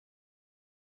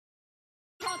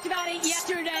talked about it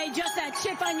yesterday, just that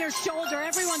chip on your shoulder.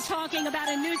 Everyone talking about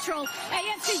a neutral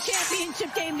AFC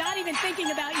championship game, not even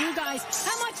thinking about you guys.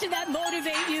 How much did that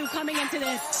motivate you coming into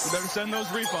this? You better send those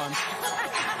refunds.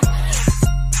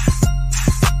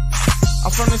 I'm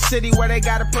from the city where they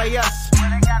gotta play us.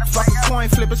 Fuck a coin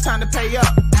flip, it's time to pay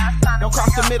up. Don't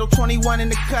cross the middle, 21 in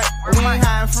the cut. We ain't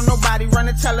hiding from nobody, run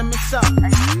and tell them it's up.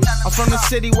 I'm from the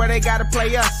city where they gotta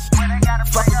play us.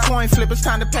 Fuck a coin flip, it's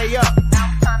time to pay up.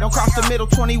 Don't cross the middle,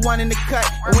 21 in the cut.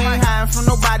 We ain't hiding from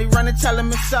nobody, run and tell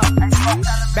them it's up.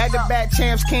 Back-to-back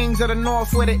champs, kings of the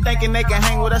north with it. Thinking they can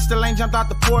hang with us, still ain't jumped out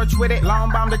the porch with it.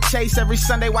 Long bomb to chase every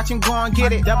Sunday, watch him go and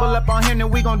get it. Double up on him,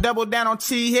 then we gon' double down on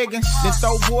T. Higgins. Then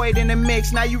throw Boyd in the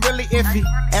mix, now you really iffy.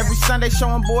 Every Sunday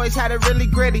showing boys how to really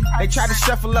gritty. They try to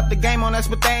shuffle up the game on us,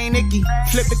 but they ain't icky.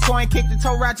 Flip the coin, kick the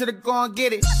toe Roger to go and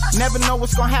get it. Never know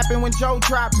what's gonna happen when Joe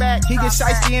drop back. He get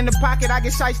shiesty in the pocket, I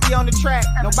get shiesty on the track.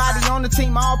 Nobody on the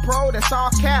team all pro, that's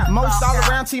all cap. Most all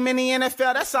around team in the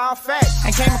NFL, that's all fact.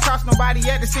 Ain't came across nobody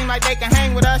yet that seem like they can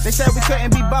hang with us. They said we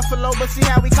couldn't be Buffalo, but see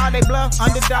how we call they bluff.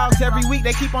 Underdogs every week,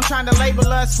 they keep on trying to label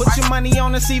us. Put your money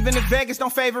on us, even if Vegas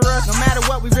don't favor us. No matter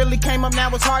what, we really came up, now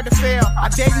it's hard to fail. I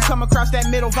dare you come across that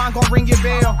middle, Von gon' ring your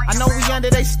bell. I know we under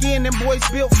they skin, them boys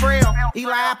built frail.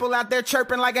 Eli Apple out there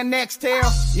chirping like a next tail.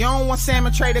 You don't want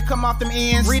Salmon Trey to come off them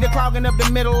ends. Rita clogging up the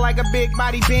middle like a big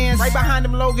body Benz. Right behind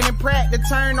them Logan and Pratt, the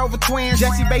turnover twins.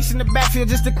 Jesse Bates in the backfield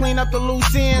just to clean up the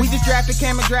loose ends. We just drafted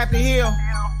Cam and drafted Hill.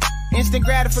 Instant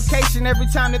gratification every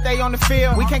time that they on the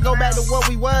field. We can't go back to what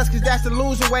we was, cause that's the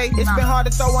loser way. It's been hard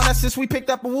to throw on us since we picked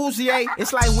up a Woozier.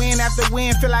 It's like win after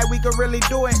win, feel like we could really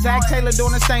do it. Zach Taylor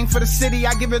doing the same for the city,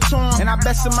 I give it to him. And I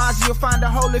bet Samaji will find a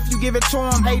hole if you give it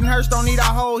to him. Hayden Hurst don't need a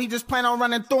hole, he just plan on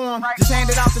running through him. Just hand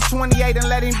it off to 28 and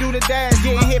let him do the dash.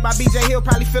 Getting hit by BJ Hill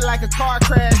probably feel like a car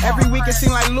crash. Every week it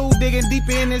seem like Lou digging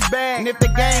deeper in his bag. And if the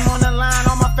game on the line,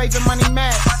 all my favorite money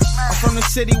match. I'm from the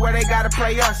city where they gotta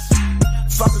play us.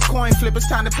 Fuck a coin flip, it's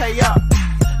time to pay up.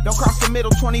 Don't cross the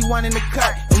middle, 21 in the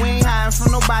cut. And we ain't hiding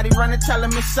from nobody, run and tell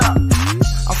them it's up.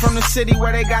 I'm from the city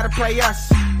where they gotta play us.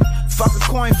 Fuck a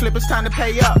coin flip, it's time to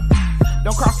pay up.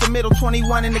 Don't cross the middle,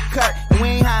 21 in the cut. And we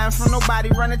ain't hiding from nobody,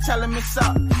 run and tell them it's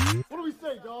up. What do we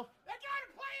say, dog? They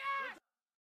gotta play us!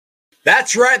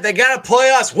 That's right, they gotta play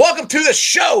us. Welcome to the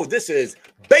show. This is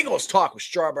Bengals Talk with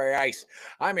Strawberry Ice.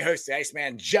 I'm your host, the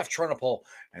Iceman, Jeff Trunapole.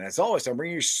 And as always, I'm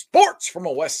bringing you sports from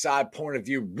a West Side point of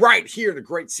view right here in the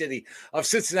great city of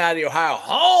Cincinnati, Ohio,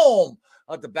 home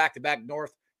of the back-to-back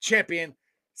North champion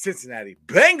Cincinnati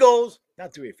Bengals. Now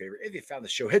do me a favor. If you found the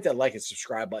show, hit that like and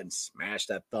subscribe button. Smash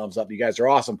that thumbs up. You guys are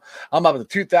awesome. I'm up to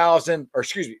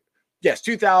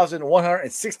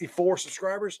 2,164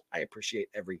 subscribers. I appreciate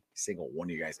every single one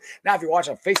of you guys. Now, if you're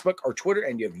watching on Facebook or Twitter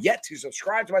and you have yet to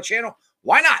subscribe to my channel,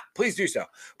 why not? Please do so.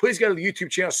 Please go to the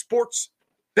YouTube channel, Sports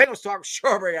Bengals Talk with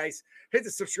Strawberry Ice. Hit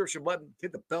the subscription button.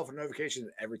 Hit the bell for notifications.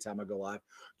 Every time I go live,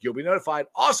 you'll be notified.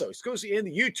 Also, exclusively in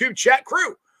the YouTube chat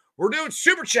crew, we're doing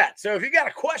Super Chat. So if you got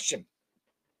a question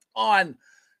on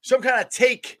some kind of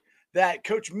take that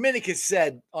Coach Minnick has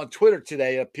said on Twitter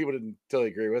today that people didn't totally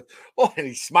agree with. Oh, and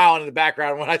he's smiling in the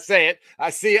background when I say it.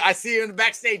 I see him in the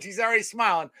backstage. He's already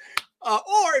smiling.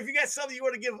 Or if you got something you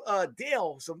want to give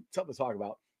Dale something to talk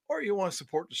about, or you want to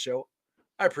support the show,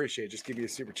 I appreciate it. Just give me a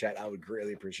super chat. I would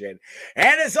greatly appreciate it.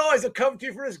 And as always, I'm coming to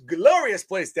you from this glorious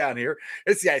place down here.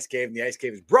 It's the Ice Cave, and the Ice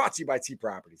Cave is brought to you by T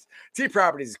Properties. T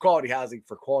Properties is quality housing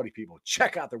for quality people.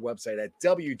 Check out their website at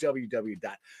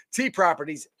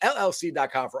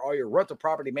www.tpropertiesllc.com for all your rental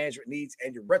property management needs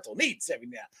and your rental needs. If you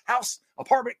need a house,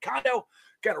 apartment, condo,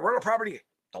 got a rental property,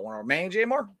 don't want to manage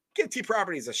anymore? Give T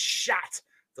Properties a shot.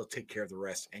 They'll take care of the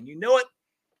rest. And you know it.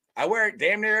 I wear it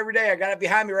damn near every day. I got it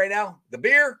behind me right now. The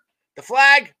beer, the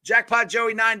flag,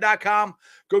 jackpotjoey9.com.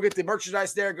 Go get the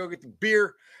merchandise there. Go get the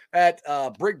beer at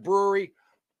Brick Brewery.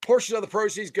 Portion of the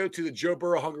proceeds go to the Joe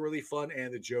Burrow Hunger Relief Fund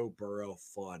and the Joe Burrow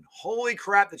Fund. Holy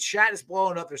crap, the chat is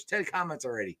blowing up. There's 10 comments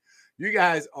already. You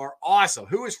guys are awesome.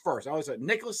 Who is first? I was at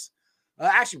Nicholas.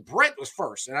 Actually, Brent was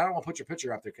first, and I don't want to put your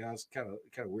picture up there because it's kind of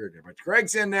weird there. But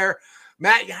Greg's in there.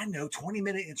 Matt, yeah, I know,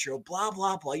 20-minute intro, blah,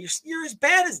 blah, blah. You're as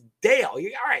bad as Dale.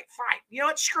 All right, fine. You know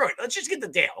what? Screw it. Let's just get the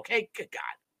Dale, okay? Good God.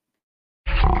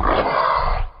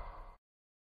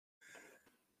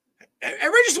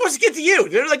 Everybody just wants to get to you.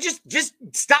 They're like, just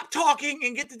stop talking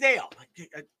and get to Dale.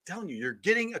 I'm telling you, you're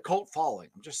getting a cult following.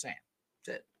 I'm just saying.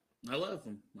 That's it. I love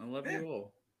them. I love you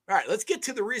all. All right, let's get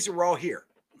to the reason we're all here.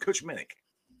 Coach Minnick.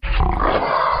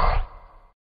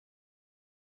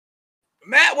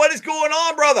 Matt, what is going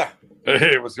on, brother?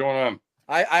 Hey, what's going on?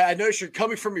 I noticed you're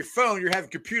coming from your phone. You're having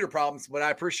computer problems, but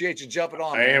I appreciate you jumping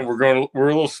on. And we're a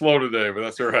little slow today, but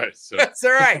that's all right. So. That's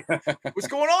all right. What's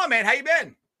going on, man? How you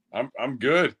been? I'm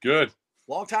good. Good.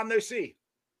 Long time no see.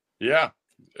 Yeah.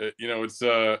 It's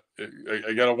I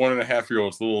got a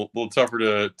 1.5-year-old. It's a little tougher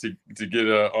to get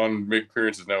on make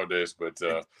appearances nowadays, but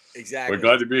Exactly.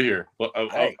 glad to be here.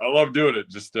 Hey. I love doing it.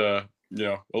 Just I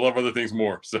love other things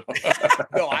more. So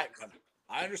No,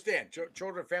 I understand.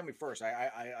 Children and family first.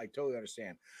 I totally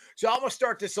understand. So I'm gonna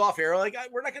start this off here. Like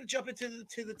we're not gonna jump into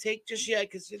the take just yet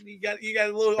because you got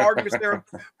a little arguments there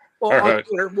on right.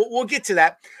 Twitter. We'll get to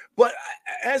that. But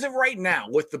as of right now,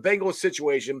 with the Bengals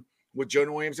situation, with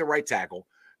Jonah Williams at right tackle,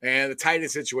 and the tight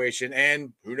end situation,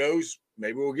 and who knows,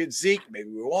 maybe we'll get Zeke, maybe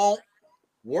we won't.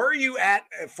 Where are you at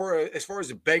as far as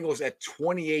the Bengals at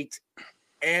 28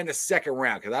 and the second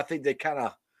round? Because I think they kind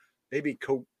of maybe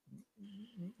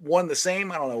won the same.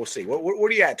 I don't know. We'll see. What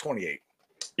are you at 28?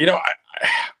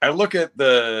 I look at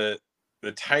the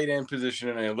tight end position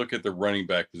and I look at the running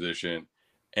back position,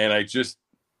 and I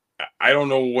don't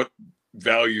know what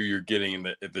value you're getting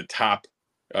at the top.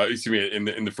 In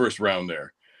the first round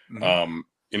there. Mm-hmm.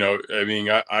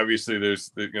 Obviously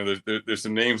there's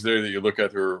some names there that you look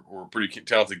at who are pretty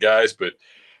talented guys, but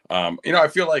I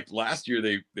feel like last year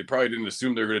they probably didn't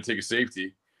assume they were going to take a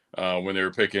safety when they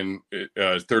were picking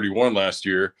 31 last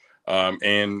year,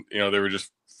 and they were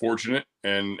just fortunate,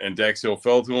 and Dax Hill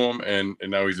fell to them, and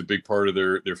now he's a big part of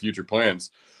their future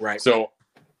plans. Right. So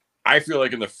I feel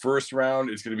like in the first round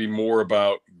it's going to be more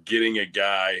about getting a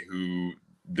guy who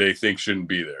they think shouldn't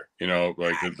be there,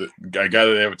 like the guy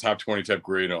that they have a top 20 type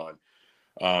grade on.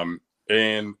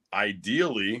 And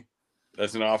ideally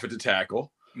that's an offensive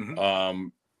tackle,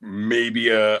 maybe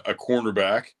a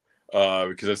cornerback,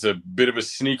 because that's a bit of a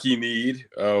sneaky need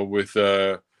with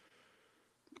Cheeto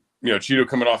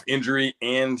coming off injury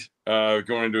and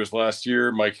going into his last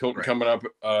year. Mike Hilton coming up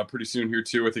pretty soon here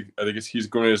too. I think he's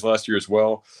going into his last year as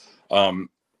well.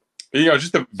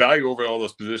 Just the value over all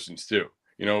those positions too.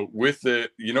 With you're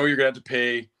going to have to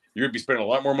pay, you're going to be spending a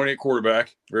lot more money at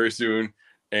quarterback very soon,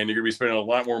 and you're going to be spending a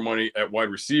lot more money at wide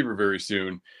receiver very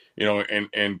soon,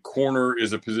 and corner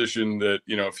is a position that,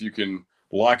 if you can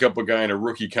lock up a guy in a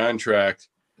rookie contract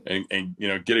and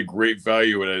get a great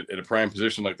value at a prime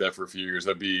position like that for a few years,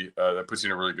 that puts you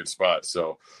in a really good spot.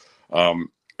 So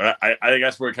I think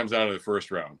that's where it comes down to the first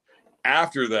round.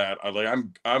 After that,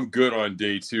 I'm good on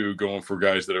day two going for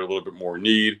guys that are a little bit more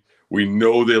need. We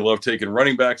know they love taking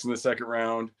running backs in the second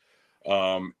round.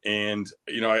 I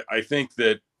think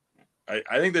that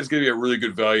I think that's going to be a really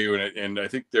good value. And I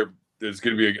think there's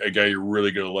going to be a guy you're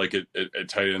really going to like at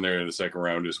tight end there in the second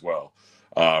round as well.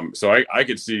 So I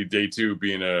could see day two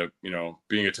being a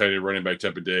tight end running back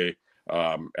type of day,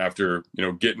 after,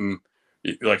 getting,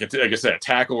 like I said, a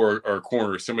tackle or a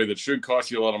corner, somebody that should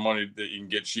cost you a lot of money that you can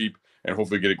get cheap and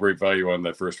hopefully get a great value on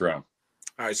that first round.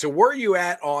 All right, so where are you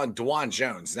at on DeJuan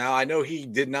Jones? Now, I know he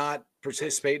did not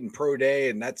participate in pro day,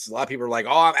 and that's a lot of people are like,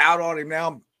 oh, I'm out on him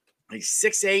now. He's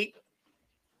 6'8".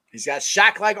 He's got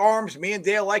Shaq-like arms. Me and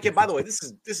Dale like it. By the way, this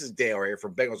is Dale right here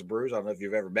from Bengals and Brews. I don't know if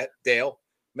you've ever met Dale.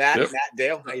 Matt,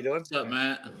 Dale, how you doing? What's up,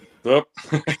 Matt? Yep.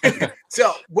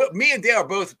 So me and Dale are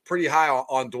both pretty high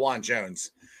on DeJuan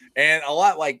Jones. And a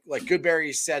lot like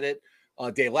Goodberry said it,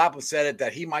 Dave Lapham said it,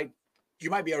 that you might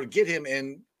be able to get him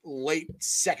in late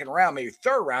second round, maybe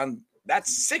third round.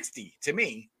 That's 60 to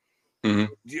me.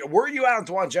 Mm-hmm. Where are you at on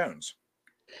DeJuan Jones?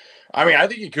 I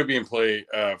think he could be in play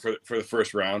for the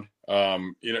first round.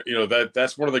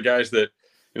 That's one of the guys that,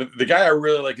 the guy I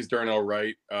really like is Darnell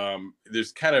Wright.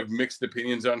 There's kind of mixed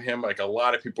opinions on him. Like a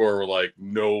lot of people are like,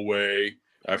 no way.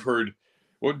 I've heard,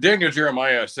 Daniel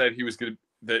Jeremiah said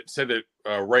that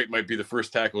Wright might be the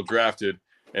first tackle drafted,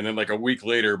 and then like a week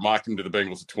later mocked him to the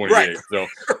Bengals at 28. Right. So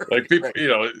like people,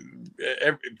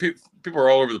 people are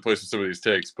all over the place with some of these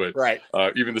takes, but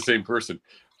even the same person.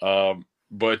 I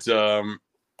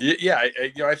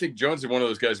think Jones is one of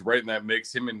those guys right in that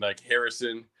mix. Him and like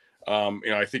Harrison,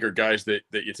 I think are guys that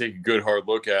you take a good hard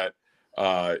look at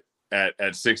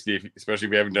 60, especially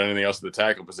if you haven't done anything else at the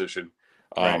tackle position.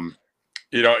 And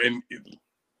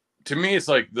to me, it's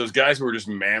like those guys who are just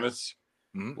mammoths.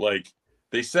 Mm-hmm. Like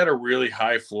they set a really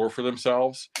high floor for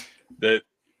themselves that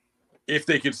if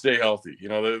they could stay healthy,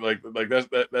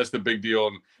 that's the big deal.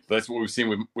 And that's what we've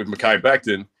seen with Mekhi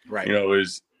Becton,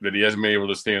 is that he hasn't been able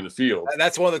to stay on the field. And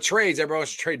that's one of the trades. Everyone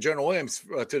wants to trade Jonah Williams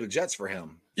to the Jets for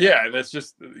him. Yeah, and that's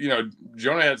just,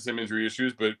 Jonah had some injury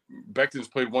issues, but Becton's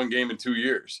played one game in 2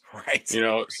 years. Right.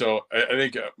 So I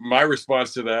think my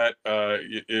response to that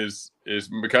is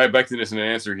Mekhi Becton isn't an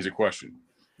answer. He's a question.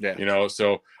 Yeah.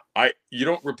 So you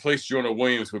don't replace Jonah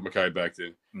Williams with Mekhi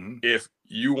Becton. Mm-hmm. If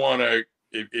you want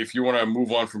to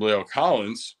move on from La'el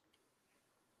Collins,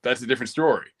 that's a different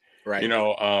story. Right.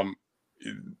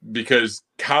 because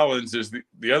Collins is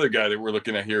the other guy that we're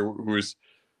looking at here, who is,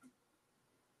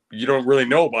 you don't really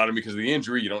know about him because of the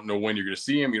injury. You don't know when you're going to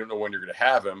see him. You don't know when you're going to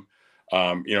have him.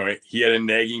 He had a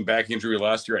nagging back injury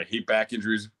last year. I hate back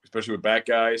injuries, especially with back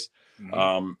guys.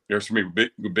 There's for me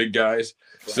big guys.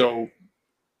 Right. So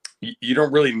you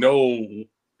don't really know.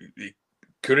 It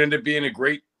could end up being a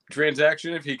great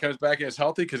transaction if he comes back and is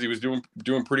healthy, because he was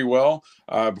doing pretty well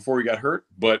before he got hurt.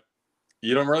 But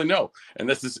you don't really know. And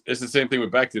it's the same thing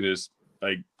with Becton. Is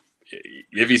like,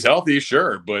 if he's healthy,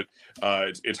 sure, but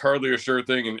it's hardly a sure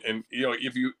thing. And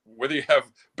whether you have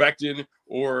Becton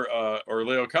or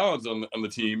Leo Collins on the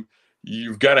team,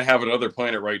 you've got to have another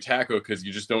plan at right tackle, because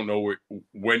you just don't know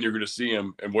when you're going to see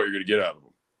him and what you're going to get out of him.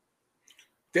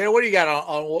 Dan, what do you got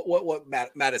on what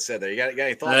Matt has said there? You got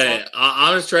any thoughts on it?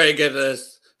 I'm just trying to get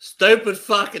this stupid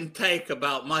fucking take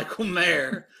about Michael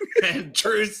Mayer and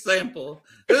Drew Sample.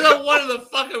 This is one of the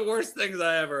fucking worst things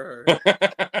I ever heard.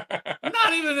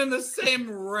 Not even in the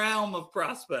same realm of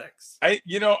prospects. I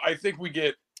think we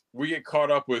get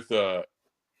caught up with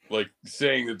like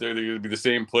saying that they're going to be the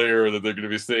same player, or that they're going to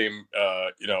be the same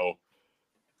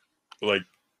like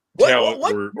talent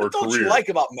or what don't career. You like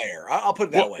about Mayer? I'll put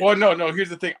it that way. Well, no. Here's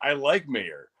the thing. I like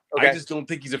Mayer. Okay. I just don't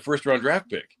think he's a first-round draft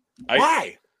pick.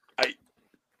 Why?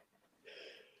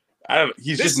 I don't know.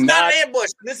 He's this just is not an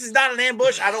ambush. This is not an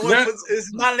ambush. I don't want to. This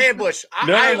is not an ambush. To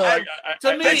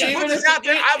me,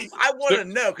 I want to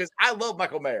know, because I love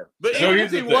Michael Mayer. But even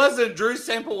if he wasn't, Drew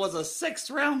Sample was a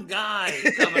 6th-round guy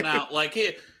coming out. Like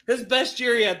his best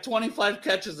year, he had 25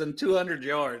 catches and 200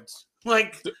 yards.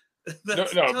 Like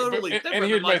that's totally different. And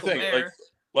here's my thing.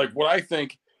 Like what I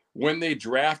think when they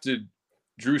drafted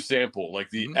Drew Sample, like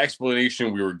the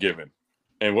explanation we were given,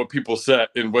 and what people said,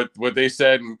 and what they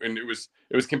said, and it was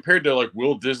compared to like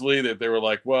Will Disley, that they were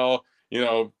like, well,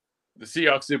 the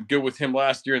Seahawks did good with him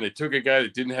last year, and they took a guy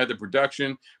that didn't have the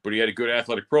production, but he had a good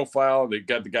athletic profile. They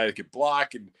got the guy that could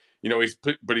block, and he's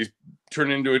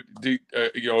turned into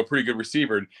a pretty good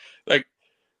receiver. And like,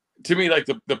 to me, like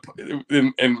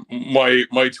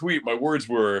my tweet, my words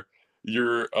were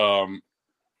your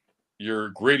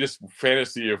greatest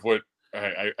fantasy of what.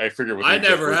 I figured. I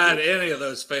never had any of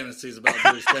those fantasies about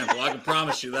Drew Sample. I can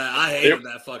promise you that. I hated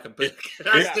that fucking pick.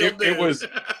 It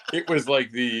was like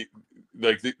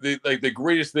the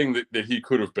greatest thing that he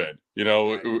could have been.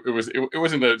 It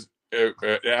wasn't an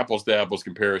apples to apples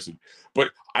comparison.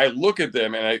 But I look at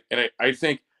them and I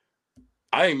think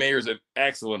Mayer's an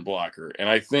excellent blocker, and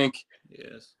I think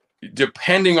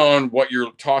depending on what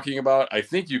you're talking about, I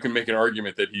think you can make an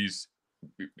argument that he's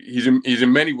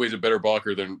in many ways a better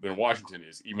blocker than Washington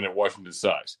is, even at Washington's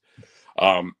size.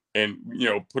 And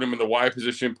put him in the Y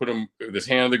position, put him with his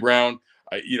hand on the ground.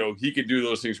 He could do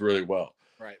those things really well.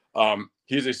 Right.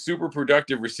 He's a super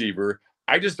productive receiver.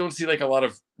 I just don't see like a lot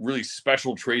of really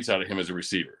special traits out of him as a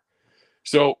receiver.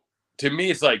 So to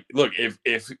me, it's like, look,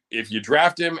 if you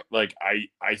draft him, like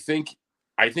I think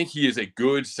he is a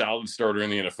good, solid starter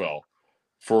in the NFL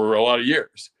for a lot of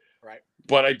years. Right.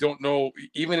 But I don't know,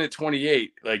 even at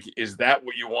 28, like, is that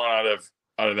what you want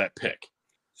out of that pick?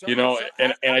 And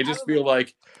I just feel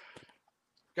like,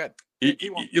 good.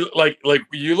 Like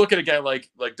you look at a guy like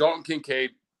Dalton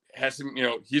Kincaid has some,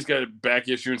 he's got a back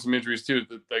issue and some injuries too.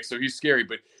 Like, so he's scary,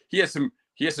 but he has some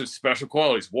special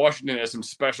qualities. Washington has some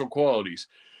special qualities.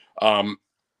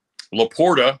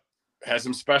 Laporta has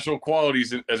some special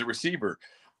qualities as a receiver.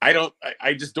 I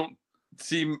just don't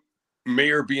see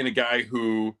Mayer being a guy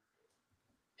who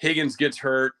Higgins gets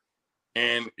hurt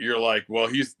and you're like, well,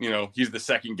 he's the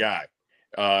second guy,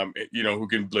 who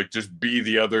can like just be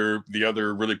the other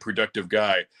really productive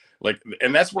guy. Like,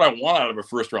 and that's what I want out of a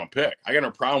first round pick. I got no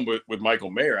problem with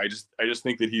Michael Mayer. I just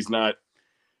think that he's not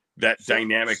that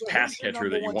dynamic pass catcher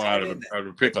that you want out of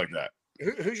a pick like that.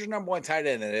 Who's your number one tight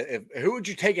end? And who would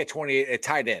you take at 28 at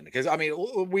tight end? Because I mean,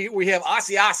 we have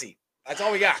Ossie. That's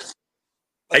all we got.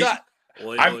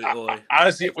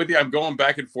 Honestly, with you, I'm going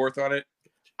back and forth on it.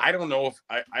 I don't know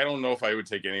if I would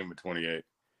take any of them at 28.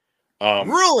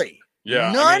 Really?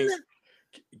 Yeah. None.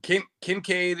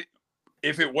 Kincaid,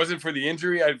 if it wasn't for the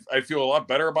injury, I feel a lot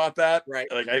better about that. Right.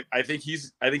 Like I think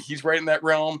he's right in that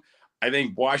realm. I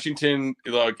think Washington,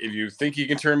 like, if you think he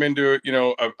can turn him into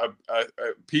a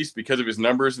piece because of his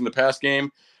numbers in the pass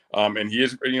game, and he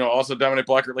is also a dominant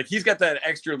blocker. Like, he's got that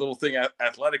extra little thing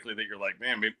athletically that you're like,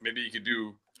 man, maybe he could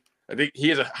do. I think he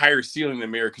has a higher ceiling than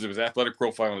Mayer because of his athletic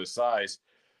profile and his size.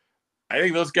 I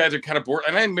think those guys are kind of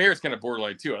and I think Mayer's kind of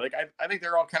borderline too. I think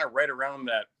they're all kind of right around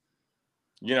that.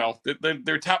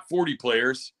 They're top 40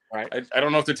 players. Right. I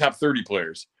don't know if they're top 30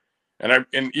 players. And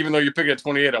even though you're picking at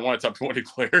 28, I want a top 20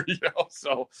 player.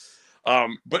 So,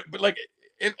 but like,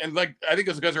 and like I think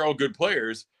those guys are all good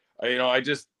players. I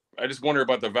just wonder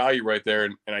about the value right there,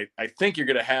 and I think you're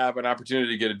going to have an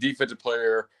opportunity to get a defensive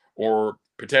player or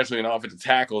potentially an offensive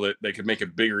tackle that could make a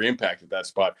bigger impact at that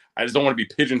spot. I just don't want to be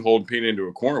pigeonholed and pinned into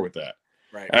a corner with that.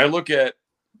 Right. And I look at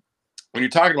when you're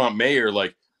talking about Mayer,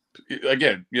 like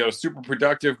again, super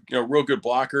productive, real good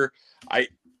blocker. I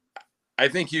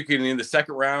think you can in the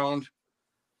second round.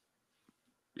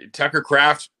 Tucker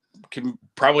Kraft can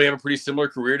probably have a pretty similar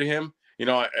career to him.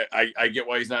 I get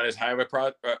why he's not as high of a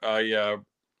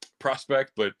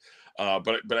prospect, but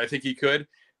I think he could.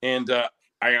 And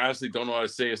I honestly don't know how to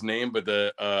say his name, but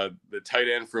the tight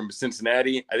end from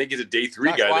Cincinnati, I think he's a day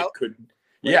 3 guy that could.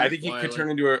 Yeah, I think he could turn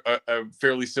into a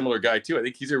fairly similar guy too. I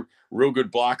think he's a real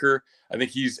good blocker. I think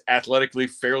he's athletically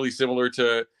fairly similar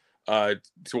to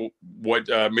what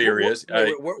Mayer is.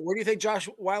 Where do you think Josh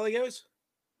Wiley goes?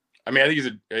 I mean, I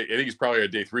think he's probably a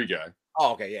day 3 guy.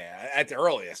 Oh, okay, yeah, at the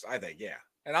earliest, I think, yeah.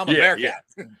 And I'm American.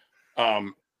 Yeah.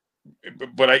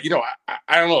 But I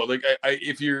don't know. Like,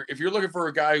 if you're looking for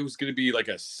a guy who's going to be like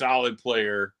a solid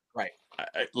player, right?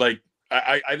 I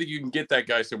think you can get that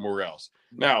guy somewhere else.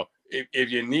 Now,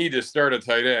 if you need to start a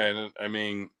tight end, I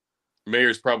mean,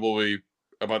 Mayer's probably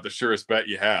about the surest bet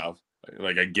you have.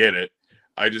 Like, I get it.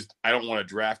 I don't want to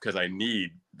draft because I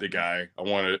need the guy. I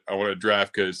want to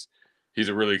draft because he's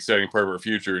a really exciting part of our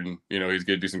future, and he's going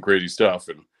to do some crazy stuff.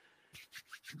 And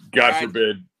God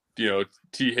forbid,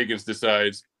 T. Higgins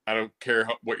decides, I don't care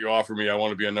what you offer me. I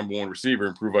want to be a number 1 receiver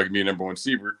and prove I can be a number 1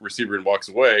 receiver and walks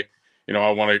away.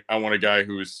 I want a guy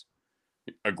who's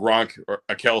a Gronk or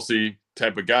a Kelsey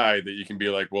type of guy that you can be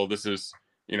like, well, this is,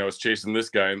 is chasing this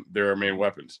guy, and they're our main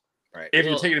weapons. Right. If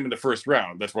you're taking him in the first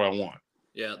round, that's what I want.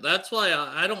 Yeah, that's why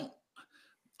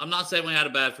I'm not saying we had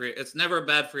a bad free. It's never a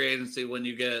bad free agency when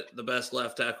you get the best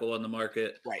left tackle on the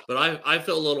market. Right. But I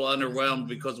feel a little underwhelmed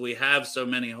because we have so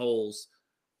many holes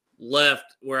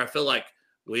left where I feel like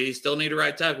we still need a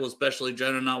right tackle, especially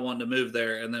Jonah not wanting to move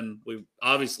there. And then we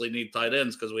obviously need tight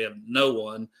ends because we have no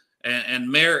one. And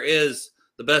Mayer is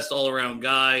the best all-around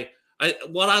guy.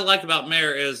 What I like about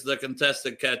Mayer is the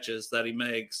contested catches that he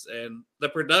makes. And the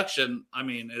production, I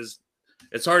mean,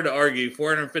 it's hard to argue.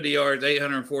 450 yards,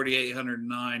 840,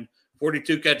 809,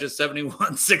 42 catches,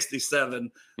 71,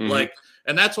 67. Mm-hmm.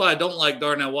 And that's why I don't like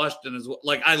Darnell Washington as well.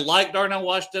 Like, I like Darnell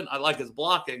Washington. I like his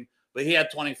blocking, but he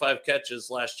had 25 catches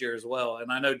last year as well.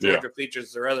 And I know Georgia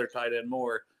features their other tight end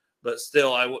more, but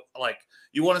still,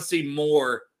 you want to see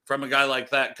more from a guy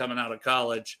like that coming out of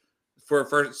college for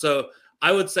first. So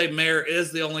I would say Mayer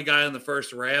is the only guy in the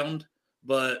first round,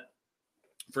 but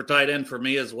for tight end for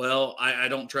me as well, I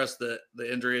don't trust the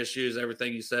injury issues,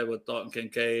 everything you said with Dalton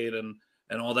Kincaid and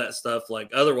all that stuff.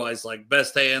 Like, otherwise, like,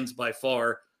 best hands by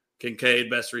far, Kincaid,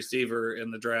 best receiver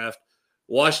in the draft.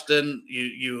 Washington,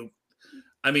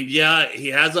 I mean, yeah, he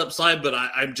has upside, but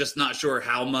I'm just not sure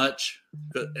how much.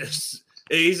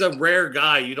 He's a rare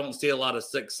guy. You don't see a lot of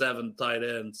 6'7" tight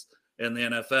ends in the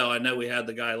NFL. I know we had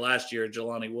the guy last year,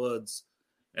 Jelani Woods,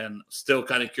 and still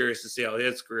kind of curious to see how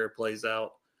his career plays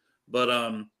out. But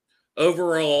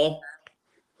overall,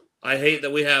 I hate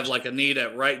that we have like a need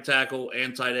at right tackle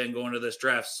and tight end going to this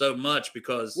draft so much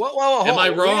because am I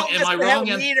wrong? Am I wrong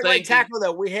in thinking right tackle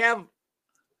though? We have.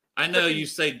 I know you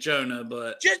say Jonah,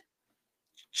 but just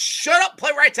shut up.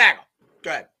 Play right tackle.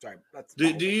 Go ahead. Sorry.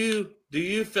 Do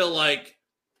you feel like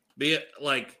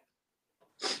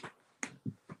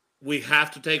we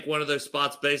have to take one of those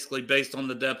spots basically based on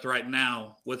the depth right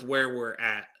now with where we're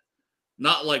at?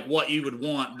 Not like what you would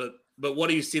want, but what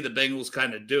do you see the Bengals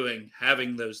kind of doing,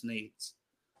 having those needs?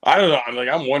 I don't know.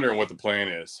 I'm wondering what the plan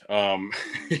is. But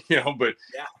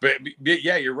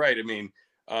yeah, you're right. I mean,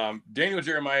 Daniel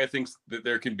Jeremiah thinks that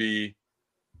there can be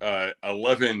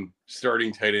 11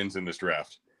 starting tight ends in this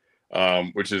draft,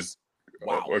 which is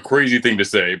a crazy thing to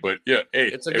say. But yeah, hey,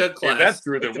 it's a good class. If that's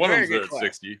true, then one of them's at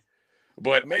 60.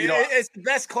 But it's the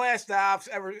best class that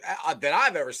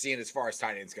I've ever seen as far as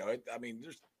tight ends go. I mean,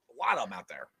 there's a lot of them out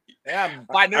there. Yeah,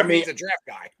 by no means a draft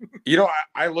guy.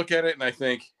 I look at it and I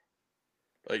think,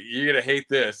 like, you're gonna hate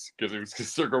this because it's gonna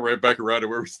circle right back around to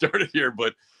where we started here.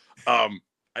 But I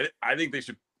think they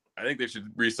should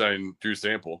re-sign Drew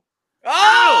Sample.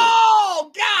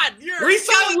 Oh God!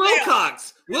 Re-sign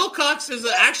Wilcox. Wilcox is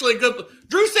actually a good.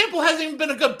 Drew Sample hasn't even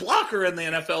been a good blocker in the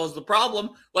NFL. Is the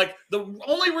problem? Like, the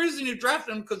only reason you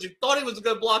drafted him because you thought he was a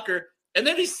good blocker, and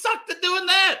then he sucked at doing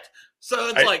that. So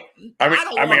it's I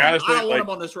don't want him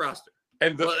on this roster.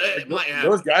 And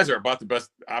those guys are about the best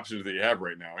options that you have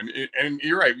right now. And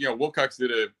you're right. Wilcox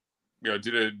did a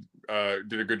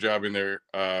good job in there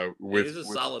with he's a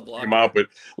solid blocker. Him out, but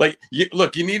you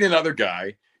need another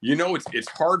guy. it's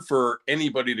hard for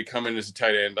anybody to come in as a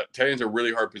tight end. Tight end's a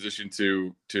really hard position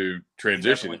to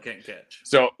transition. Can't catch.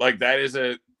 So like that's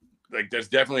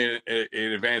definitely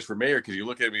an advantage for Mayer, because you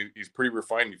look at him, he's pretty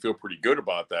refined. And you feel pretty good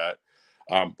about that.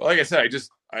 But like I said,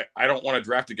 I don't want to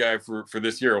draft a guy for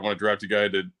this year. I want to draft a guy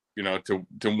to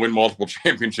win multiple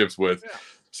championships with. Yeah.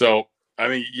 So I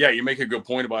mean, yeah, you make a good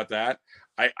point about that.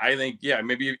 I think, yeah,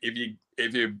 maybe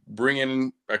if you bring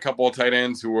in a couple of tight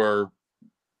ends who are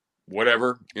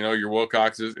whatever, your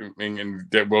Wilcoxes, and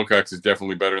Wilcox is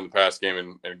definitely better in the pass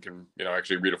game and can,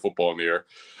 actually read a football in the air.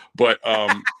 But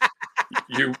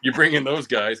you bring in those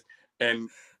guys and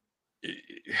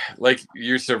like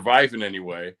you're surviving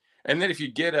anyway. And then if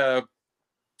you get a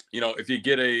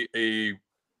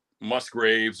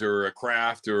Musgraves or a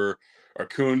Kraft or a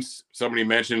Kuntz, somebody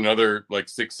mentioned another like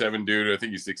 6'7" dude. I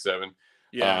think he's 6'7".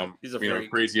 Yeah, he's a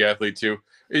crazy athlete too.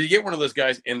 If you get one of those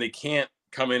guys and they can't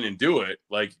come in and do it,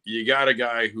 like you got a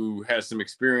guy who has some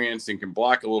experience and can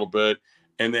block a little bit,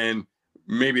 and then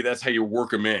maybe that's how you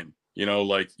work them in.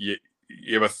 Like you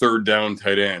have a third down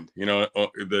tight end,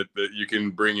 that you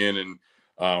can bring in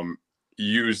and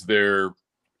use their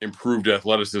improved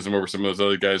athleticism over some of those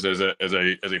other guys as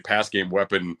a pass game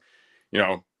weapon.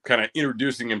 Kind of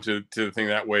introducing him to the thing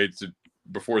that way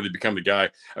before they become the guy.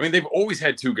 I mean, they've always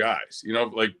had two guys,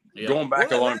 going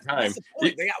back a long time.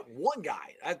 They got one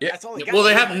guy. That's all they got. Well,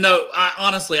 they have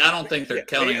honestly, I don't think they're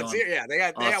counting on. They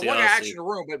got one guy actually in the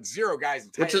room, but zero guys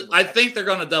in tight. I think they're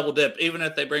going to double dip, even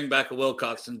if they bring back a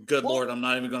Wilcox. And good Lord, I'm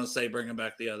not even going to say bringing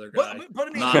back the other guy. But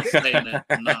I mean, not saying it.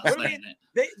 I'm not saying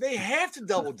it. They have to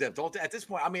double dip, don't they? At this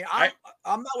point, I mean,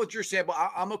 I'm not what you're saying, but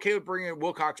I'm okay with bringing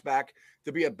Wilcox back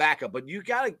to be a backup. But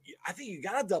I think you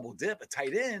gotta double dip a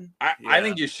tight end. I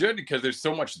think you should, because there's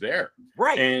so much there,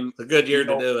 right? And it's a good year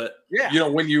to do it. Yeah.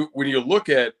 When you look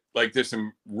at, like, there's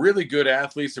some really good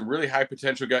athletes, some really high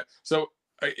potential guys. So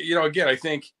again, I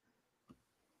think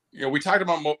we talked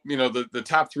about the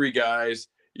top three guys.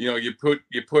 You put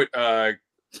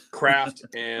Kraft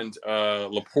and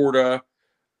Laporta,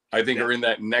 I think, are in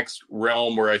that next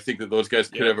realm where I think that those guys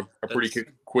could have a pretty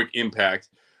quick impact.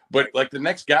 But like the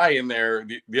next guy in there,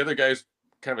 the other guy's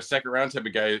kind of a second round type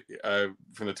of guy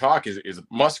from the talk is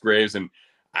Musgraves, and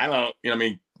I don't, I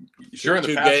mean, sure, in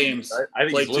the past, games. I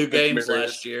think played 2 games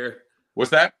last year.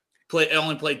 What's that?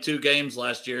 Only played 2 games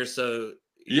last year, so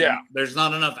yeah, there's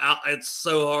not enough out. It's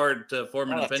so hard to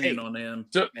form an opinion on him.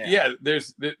 So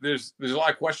there's a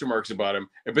lot of question marks about him.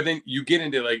 But then you get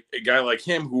into like a guy like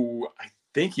him who I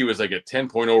think he was like a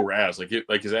 10.0 RAS,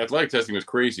 like his athletic testing was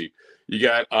crazy. You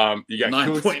got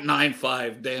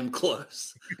 9.95, damn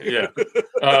close. Yeah.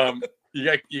 You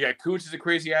got Kuntz is a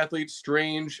crazy athlete,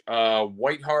 Strange,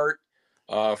 Whiteheart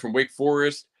from Wake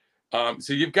Forest.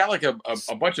 So you've got like a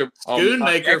bunch of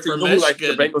Schoonmaker from Michigan. Like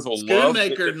the Bengals will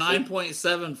Schoonmaker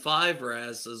 9.75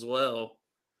 RAS as well.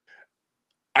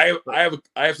 I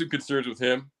have some concerns with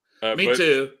him. Me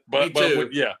too. But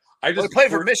yeah. We play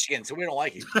for Michigan, so we don't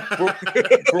like him.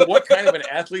 For what kind of an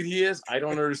athlete he is, I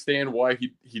don't understand why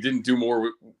he didn't do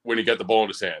more when he got the ball in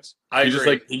his hands. Just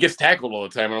like he gets tackled all the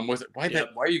time, and I'm with why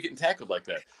are you getting tackled like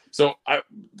that? So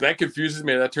that confuses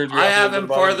me. That turns me off. I have him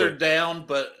farther down,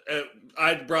 but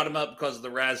I brought him up because of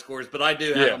the RAS scores. But I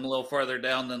do have him a little farther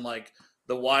down than like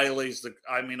the Wileys.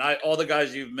 All the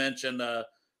guys you've mentioned.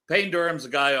 Payne Durham's a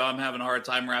guy I'm having a hard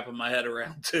time wrapping my head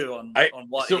around too on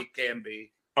what he can be.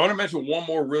 I want to mention one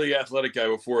more really athletic guy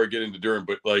before I get into Durham,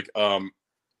 but like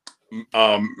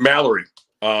Mallory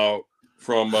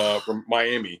from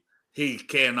Miami. He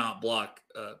cannot block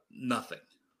nothing.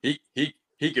 He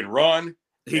can run.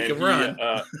 He can run.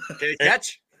 Can he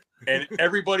catch? And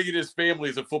everybody in his family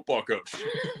is a football coach.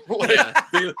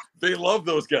 They love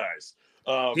those guys.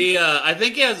 I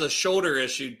think he has a shoulder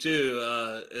issue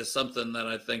too. Is something that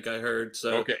I think I heard.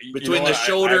 So between the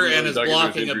shoulder and his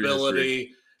blocking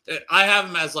ability. I have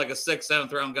him as like a 6th,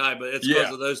 7th round guy, but it's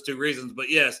because of those 2 reasons. But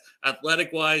yes,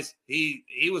 athletic wise, he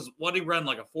was he run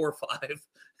like a 4.5.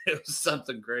 It was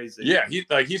something crazy. Yeah,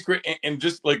 he's great, and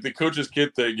just like the coach's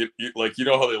kid thing,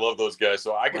 how they love those guys.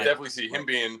 So I could definitely see him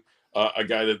being a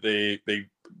guy that they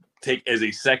take as a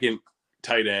second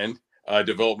tight end,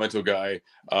 developmental guy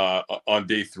on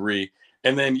day 3.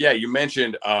 And then you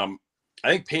mentioned I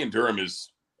think Payne Durham he's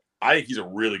a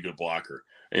really good blocker.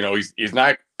 He's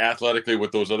not athletically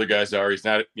what those other guys are. He's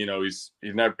not, he's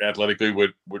not athletically what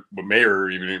Mayer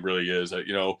even really is,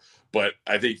 but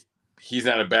I think he's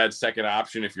not a bad second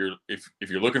option if you're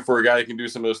looking for a guy that can do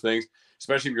some of those things,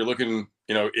 especially if you're looking,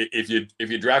 if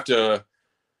you draft a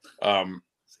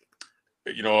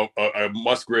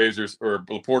Musgraves or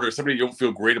Laporta, or somebody you don't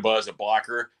feel great about as a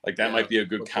blocker, like that might be a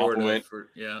good compliment.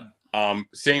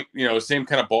 Same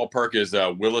kind of ballpark as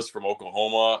Willis from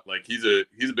Oklahoma. Like he's a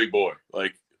big boy.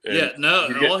 Like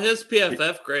all his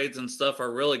PFF grades and stuff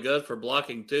are really good for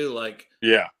blocking too. Like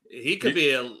he could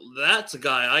be that's a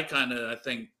guy I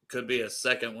think could be a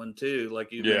second one too.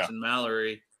 Like you mentioned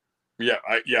Mallory. Yeah,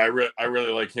 I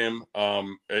really like him.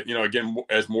 Again,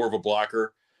 as more of a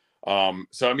blocker.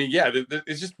 So I mean,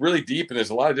 it's just really deep, and there's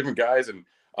a lot of different guys. And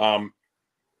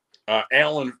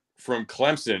Allen from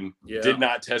Clemson did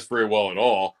not test very well at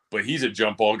all, but he's a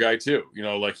jump ball guy too.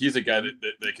 Like he's a guy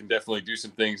that can definitely do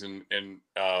some things and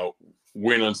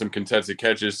win on some contested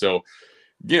catches. So,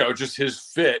 just his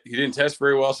fit. He didn't test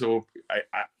very well, so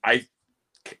I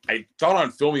thought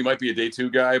on film he might be a day 2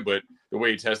 guy, but the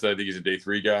way he tested, I think he's a day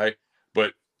 3 guy.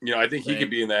 But I think he could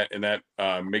be in that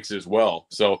mix as well.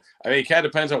 So I mean, it kind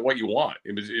of depends on what you want.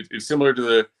 It's similar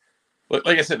to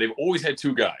like I said, they've always had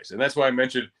 2 guys, and that's why I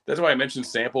mentioned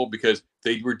Sample, because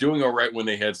they were doing all right when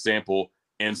they had Sample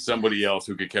and somebody else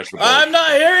who could catch the ball. I'm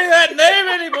not hearing that name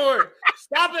anymore.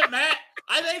 Stop it, Matt.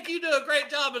 I think you do a great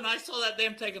job, and I saw that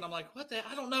damn take, and I'm like, what the?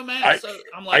 I don't know, Matt. So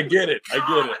I'm like, I get it.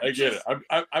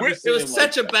 I'm just it was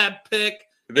such a bad pick,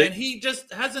 and he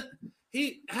just hasn't.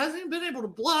 He hasn't been able to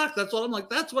block. That's what I'm like.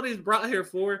 That's what he's brought here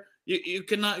for. You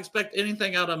cannot expect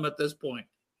anything out of him at this point.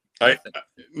 I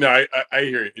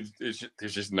hear it.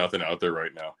 There's just nothing out there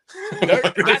right now.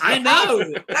 I know.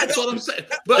 That's what I'm saying.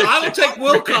 But I will take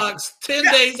Wilcox 10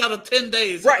 days out of 10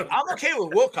 days. Right. I'm okay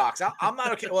with Wilcox. I'm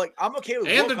not okay. Like I'm okay with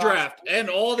and Wilcox. The draft and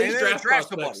all these draft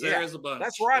prospects. There is a bunch.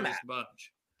 That's where I'm at.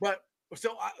 But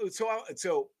so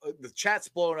the chat's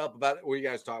blowing up about what you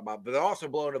guys talking about, but they're also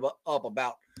blowing up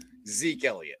about Zeke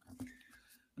Elliott.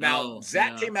 Now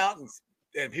Zach came out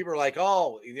and people are like,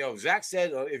 oh, Zach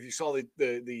said, if you saw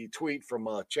the tweet from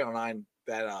Channel 9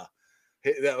 that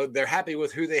they're happy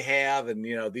with who they have, and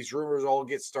these rumors all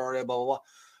get started, blah blah blah.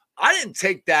 I didn't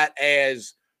take that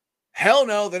as hell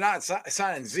no, they're not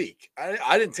signing Zeke.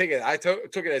 I didn't take it. I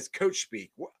took it as coach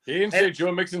speak. He didn't say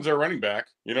Joe Mixon's our running back.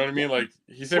 You know what I mean? Like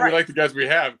he said, we like the guys we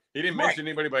have. He didn't mention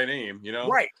anybody by name.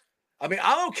 Right. I mean,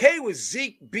 I'm okay with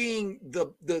Zeke being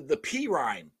the P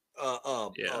rhyme.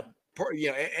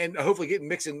 And hopefully getting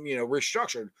Mixon,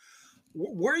 restructured.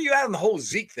 Where are you at on the whole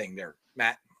Zeke thing there,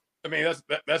 Matt? I mean,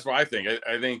 that's what I think.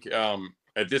 I think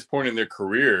at this point in their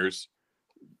careers,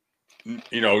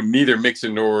 neither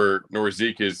Mixon nor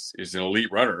Zeke is an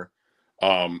elite runner.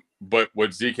 But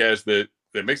what Zeke has that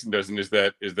Mixon doesn't is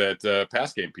that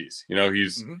pass game piece.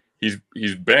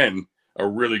 He's been a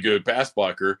really good pass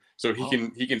blocker, so he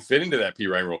can fit into that P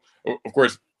Ryan role. Of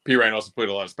course, P Ryan also played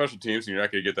a lot of special teams, and you're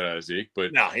not going to get that out of Zeke.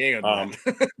 But no, he ain't gonna do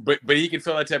that. but he can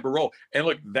fill that type of role. And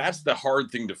look, that's the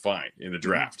hard thing to find in the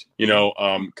draft.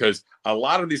 Because a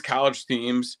lot of these college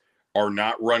teams are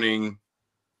not running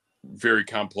very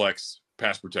complex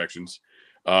pass protections.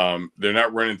 They're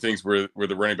not running things where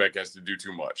the running back has to do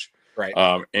too much. Right.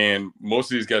 And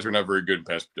most of these guys are not very good in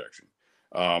pass protection.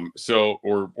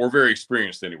 Or very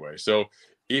experienced anyway. So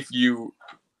if you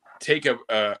take a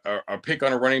pick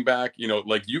on a running back,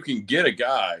 like you can get a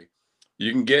guy,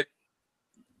 you can get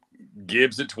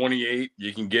Gibbs at 28,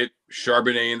 you can get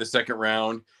Charbonnet in the second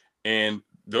round, and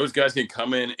those guys can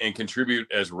come in and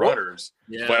contribute as runners.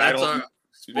 But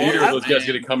neither of those guys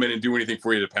going to come in and do anything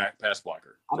for you to pass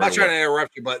blocker. I'm not trying to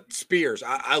interrupt you, but Spears,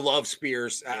 I love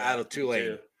Spears out of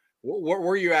Tulane. Where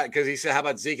were you at? Because he said, "How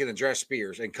about Zeke and address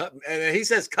Spears and cut?" And he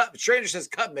says, "Cut." Stranger says,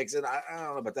 "Cut Mixon." I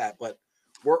don't know about that, but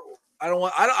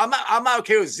I'm not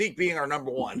okay with Zeke being our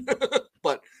number 1,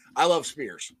 but I love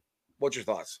Spears. What's your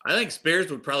thoughts? I think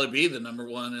Spears would probably be the number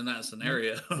 1 in that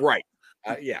scenario. Right.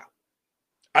 Yeah.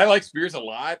 I like Spears a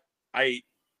lot.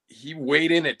 He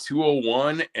weighed in at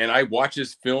 201, and I watch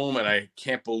his film, and I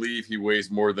can't believe he weighs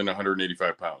more than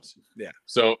 185 pounds. Yeah.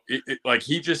 So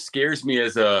he just scares me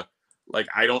as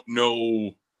I don't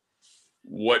know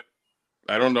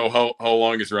how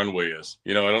long his runway is.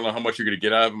 I don't know how much you're going to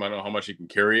get out of him. I don't know how much he can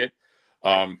carry it.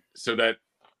 So that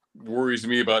worries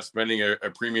me about spending a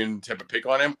premium type of pick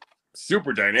on him.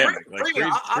 Super dynamic, crazy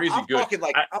I'm good. Talking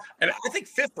I think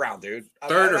 5th round, dude.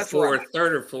 Third or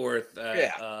fourth.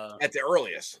 At the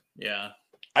earliest. Yeah.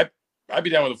 I'd be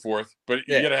down with the 4th, but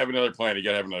you got to have another plan. You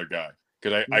got to have another guy.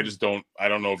 Because I just don't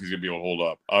know if he's gonna be able to hold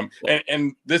up.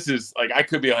 And this is I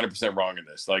could be 100% wrong in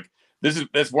this.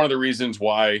 That's one of the reasons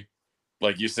why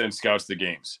you send scouts to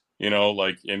games,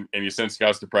 and you send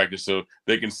scouts to practice so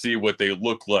they can see what they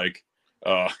look like,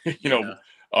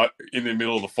 in the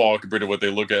middle of the fall compared to what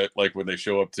they look at when they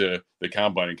show up to the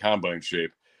combine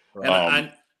shape.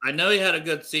 And I know he had a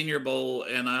good Senior Bowl,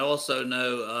 and I also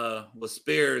know with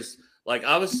Spears, Like,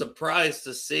 I was surprised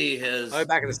to see his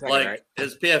back in a second, like right?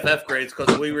 his PFF grades,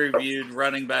 because we reviewed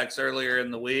running backs earlier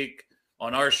in the week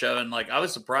on our show, and like I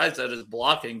was surprised at his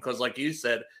blocking, because like you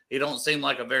said, he don't seem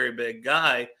like a very big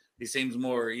guy. He seems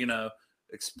more,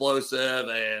 explosive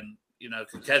and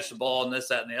can catch the ball and this,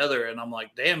 that, and the other. And I'm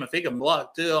like, damn, if he can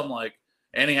block too. I'm like,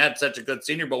 and he had such a good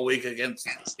Senior Bowl week against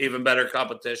even better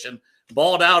competition.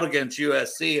 Balled out against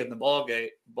USC in the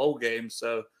bowl game.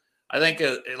 So I think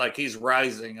like he's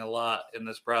rising a lot in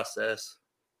this process.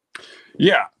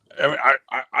 Yeah, I mean,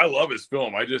 I love his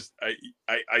film. I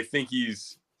think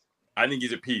he's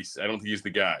a piece. I don't think he's the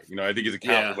guy. I think he's a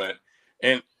compliment.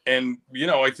 Yeah. And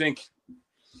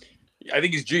I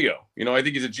think he's Geo. I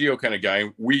think he's a Geo kind of guy.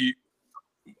 We,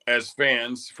 as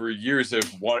fans, for years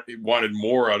have wanted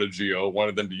more out of Geo,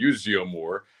 wanted them to use Geo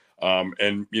more.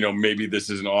 And maybe this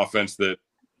is an offense that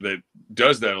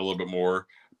does that a little bit more.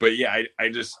 But yeah,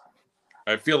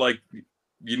 I feel like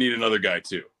you need another guy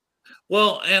too.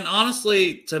 Well, and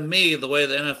honestly, to me, the way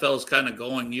the NFL is kind of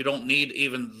going, you don't need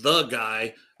even the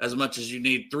guy as much as you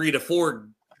need 3 to 4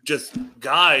 just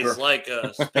guys like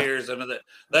Spears. And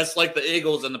that's like the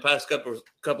Eagles in the past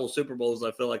couple Super Bowls.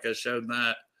 I feel like has shown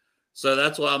that. So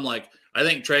that's why I'm like, I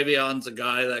think Travion's a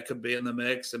guy that could be in the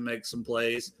mix and make some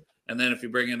plays. And then if you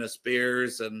bring in a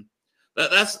Spears, and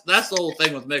that's the whole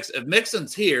thing with Mixon. If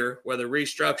Mixon's here, whether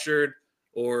restructured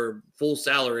or full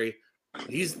salary,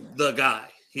 he's the guy.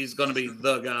 He's going to be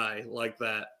the guy like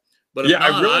that. But if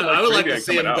not, I would like to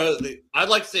see him go. I'd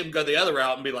like to see him go the other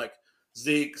route and be like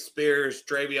Zeke, Spears,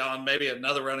 Travion, maybe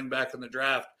another running back in the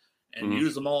draft, and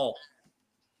use them all.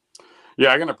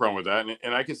 Yeah, I got no problem with that,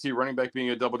 and I can see running back being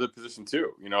a double dip position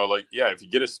too. If you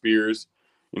get a Spears,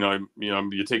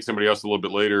 you take somebody else a little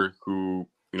bit later who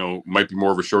might be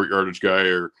more of a short yardage guy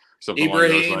or something.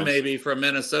 Ibrahim maybe from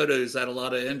Minnesota, who's had a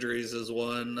lot of injuries, is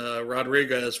one.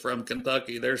 Rodriguez from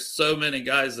Kentucky. There's so many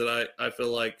guys that I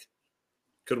feel like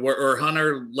could work. Or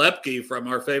Hunter Lepke from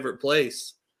our favorite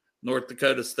place, North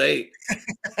Dakota State.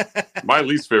 My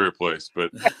least favorite place,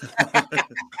 but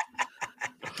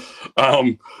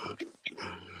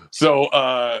So,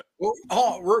 hold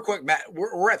on, real quick, Matt.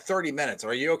 We're at 30 minutes.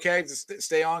 Are you okay to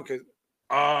stay on? Cause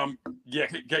give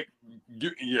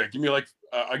me like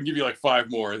I can give you like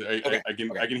 5 more. I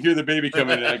can hear the baby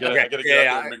coming in. I gotta get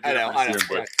out there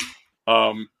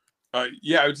and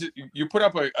make it. You put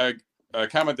up a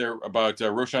comment there about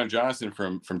Roschon Johnson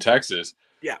from Texas.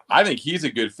 Yeah, I think he's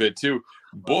a good fit too.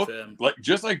 Both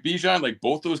just like Bijan, like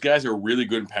both those guys are really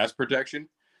good in pass protection.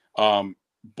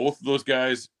 Both of those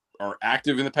guys are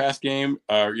active in the pass game.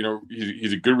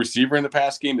 He's a good receiver in the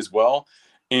pass game as well.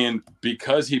 And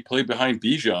because he played behind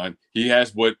Bijan, he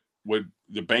has what the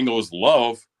Bengals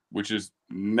love, which is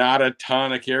not a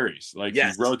ton of carries. Like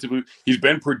he's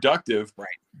been productive, right?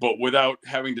 But without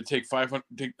having to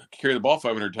carry the ball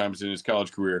 500 times in his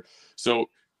college career. So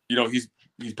he's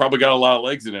probably got a lot of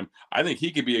legs in him. I think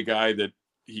he could be a guy that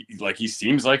he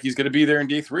seems like he's going to be there in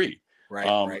D3.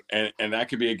 Right. And that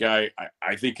could be a guy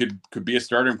I think could be a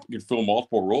starter and could fill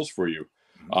multiple roles for you.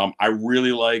 I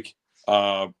really like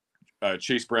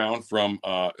Chase Brown from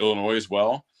Illinois as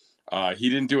well. He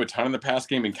didn't do a ton in the pass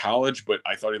game in college, but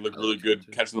I thought he looked really good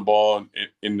catching the ball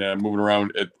and moving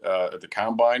around at the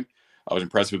combine. I was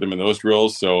impressed with him in those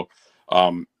drills. So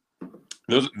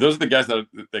those are the guys that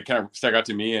kind of stuck out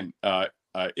to me. And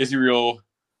Israel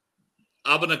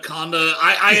Abanaconda.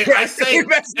 I say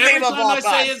every time I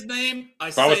say his name, I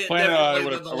say it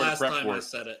differently than the last time I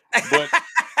said it. But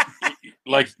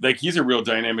like he's a real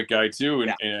dynamic guy too,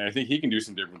 and I think he can do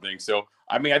some different things. So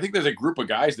I mean, I think there's a group of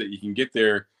guys that you can get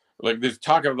there. Like there's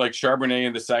talk of like Charbonnet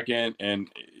in the second, and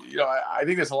I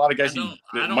think there's a lot of guys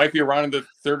that might be around in the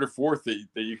third or fourth that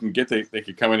you can get that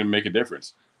could come in and make a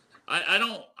difference. I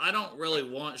don't really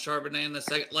want Charbonnet in the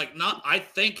second. I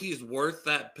think he's worth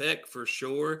that pick for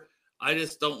sure. I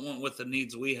just don't want with the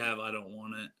needs we have. I don't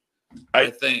want it. I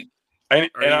think.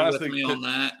 And honestly, with me on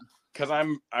that? Because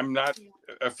I'm not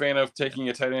a fan of taking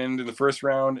a tight end in the first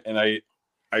round, and I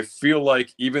feel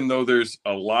like even though there's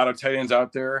a lot of tight ends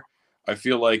out there, I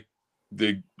feel like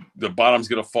the bottom's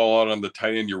going to fall out on the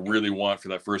tight end you really want for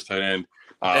that first tight end.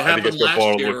 I think it's going to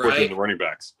fall a little quicker than the running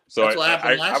backs. So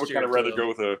I would kind of rather go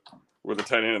with a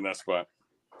tight end in that spot.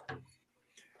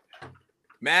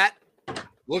 Matt.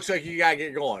 Looks like you gotta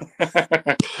get going.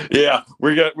 Yeah,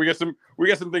 we got some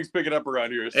things picking up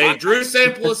around here. Hey, Drew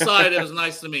Sample aside, it was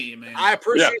nice to meet you, man. I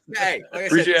appreciate it. Hey, like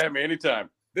appreciate having me anytime.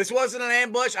 This wasn't an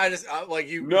ambush. I just like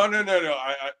you. No.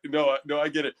 I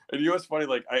get it. And what's funny?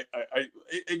 Like I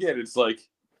again, it's like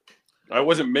I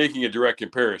wasn't making a direct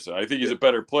comparison. I think he's a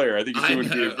better player. I think he's going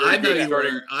to be a very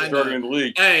good starting in the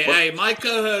league. Hey, my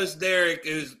co-host Derek,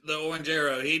 who's the Orange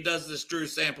Arrow, he does this Drew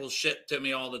Sample shit to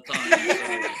me all the time.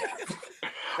 So.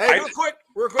 Hey, real quick.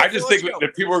 I just think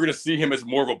that people are going to see him as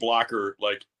more of a blocker,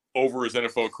 like over his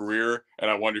NFL career, and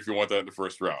I wonder if you want that in the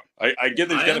first round. I get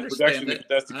that he's got a production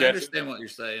that's the catch. I understand what you're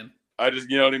saying. I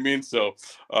just, you know what I mean? So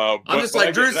I'm just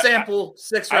like Drew Sample,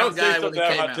 6th-round guy when he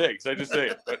came out. Takes. I just say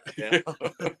it.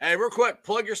 But, Hey, real quick,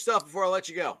 plug your stuff before I let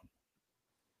you go.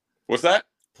 What's that?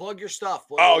 Plug your stuff.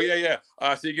 Yeah.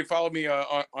 So you can follow me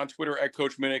on Twitter at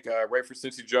Coach Minnick, right for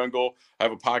Cincy Jungle. I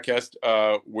have a podcast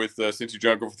with Cincy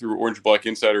Jungle through Orange Black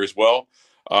Insider as well.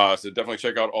 So definitely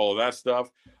check out all of that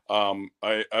stuff.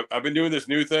 I've been doing this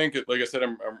new thing. Like I said,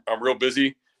 I'm real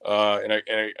busy. And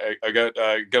I got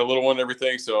a little one and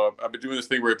everything. So I've been doing this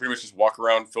thing where I pretty much just walk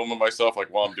around filming myself like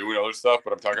while I'm doing other stuff,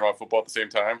 but I'm talking about football at the same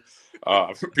time.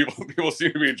 People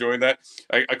seem to be enjoying that.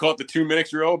 I call it the 2 minute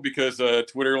drill because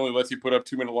Twitter only lets you put up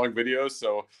 2 minute long videos.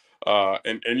 So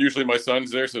and usually my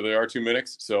son's there, so they are 2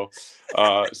 minutes. So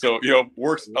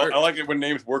works. I like it when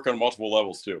names work on multiple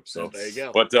levels too. So there you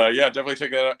go. But definitely check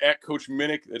that out at Coach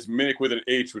Minnick. It's Minnick with an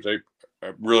H, which I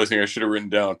really think I should have written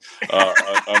down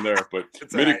on there, but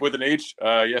Minnick with an H.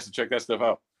 Yes, to check that stuff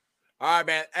out. All right,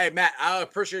 man. Hey, Matt, I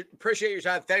appreciate your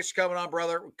time. Thanks for coming on,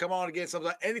 brother. Come on again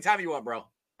sometime, anytime you want, bro.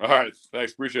 All right,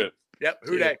 thanks. Appreciate it. Yep.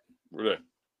 Who day?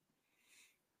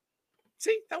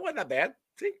 See, that wasn't that bad.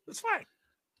 See, it's fine.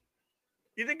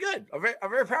 You did good. I'm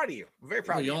very proud of you. I'm very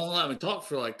proud of you. You only let me talk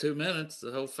for like 2 minutes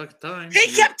the whole fucking time. He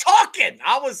kept talking.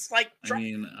 I was like,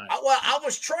 I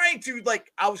was trying to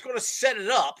I was going to set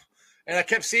it up. And I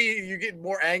kept seeing you getting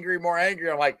more angry.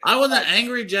 I'm like, I wasn't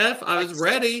angry, Jeff. I was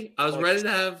ready. I was ready to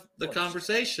have the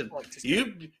conversation.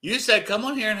 You said, come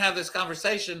on here and have this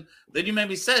conversation. Then you made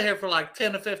me sit here for like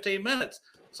 10 to 15 minutes.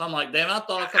 So I'm like, damn, I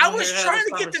thought I was trying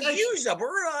to get the views up. We're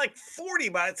like 40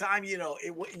 by the time,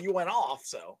 you went off.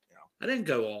 So, I didn't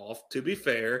go off, to be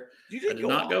fair. You did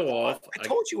not go off. I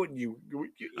told you when you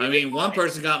one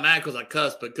person got mad because I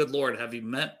cussed, but good Lord, have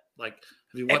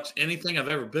you watched anything I've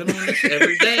ever been on this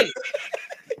every day?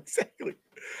 Exactly.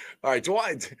 All right,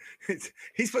 Dwight.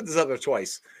 He's put this up there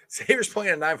twice. Xavier's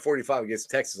playing at 9:45 against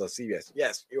Texas on CBS.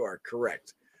 Yes, you are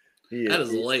correct. That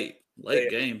is late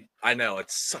game. I know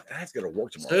that's going to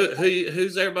work tomorrow.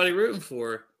 Who's everybody rooting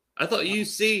for? I thought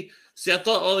UC. See, I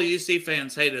thought all the UC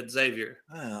fans hated Xavier.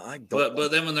 I don't.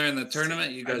 But then when they're in the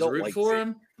tournament, you guys root for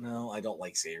him. No, I don't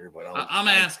like Xavier. But I'm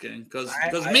asking because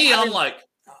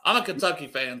I'm a Kentucky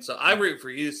fan, so I root for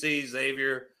UC,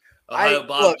 Xavier, Ohio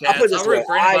Bobcats. I root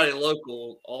for anybody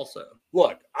local also.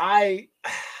 Look, I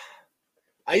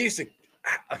used to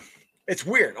 – it's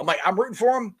weird. I'm rooting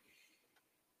for them,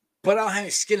 but I don't have any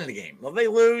skin in the game. If they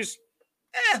lose,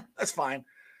 that's fine.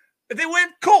 If they win,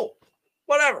 cool.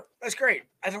 Whatever. That's great.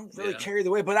 I don't really care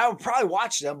either way, but I would probably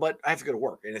watch them, but I have to go to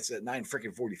work, and it's at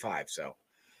 9:45. So,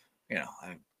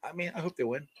 I hope they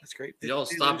win. That's great. Y'all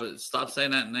stop it. Stop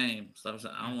saying that name. I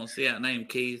don't want to see that name,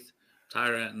 Keith. I'm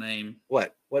tired of that name.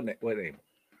 What name?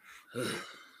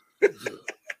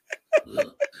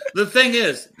 The thing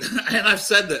is, and I've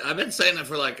said that, I've been saying it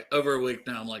for like over a week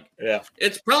now. I'm like,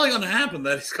 it's probably going to happen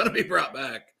that he's going to be brought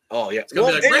back. Oh, yeah. It's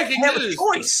going to be like breaking news.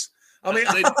 Choice. I mean,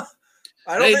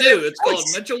 they do. It's called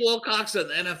Mitchell Wilcox at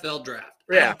the NFL draft.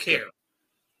 I don't care.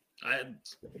 I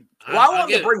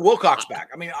want to bring Wilcox back.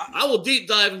 I mean, I will deep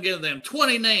dive and give them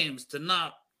 20 names to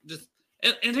not just.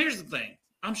 And here's the thing.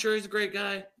 I'm sure he's a great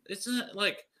guy. It's not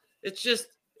like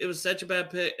it was such a bad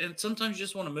pick. And sometimes you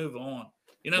just want to move on.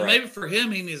 Maybe for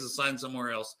him, he needs to sign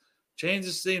somewhere else, change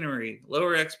the scenery,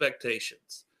 lower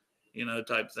expectations,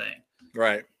 type thing.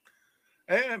 Right.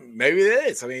 And maybe it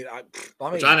is. I mean,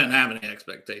 which I didn't have any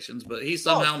expectations, but he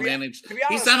somehow managed.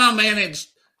 He somehow managed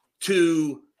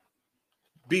to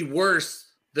be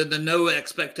worse than the no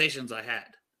expectations I had.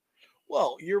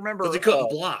 Well, you remember because he couldn't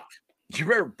block. You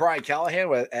remember Brian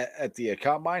Callahan at the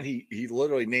combine? He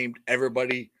literally named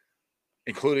everybody,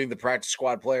 including the practice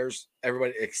squad players,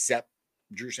 everybody except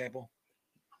Drew Sample.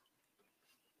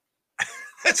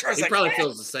 That's where I was he probably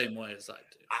feels the same way as I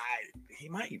do. He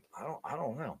might. I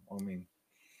don't know. I mean,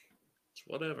 it's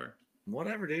whatever.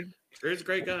 Whatever, dude. Sure, he's a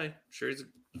great guy. Sure, he's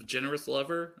a generous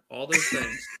lover. All those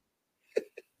things.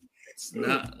 It's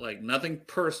not like nothing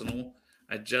personal.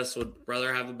 I just would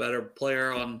rather have a better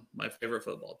player on my favorite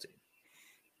football team.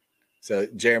 So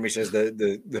Jeremy says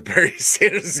the Barry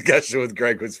Sanders discussion with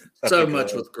Greg was so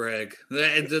much with Greg.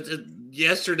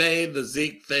 Yesterday, the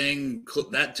Zeke thing,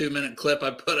 that 2 minute clip I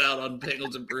put out on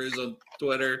Bengals and Brews on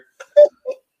Twitter,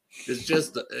 is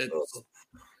just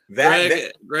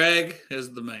Greg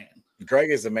is the man.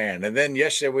 Greg is the man. And then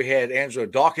yesterday we had Angelo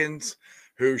Dawkins,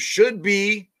 who should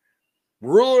be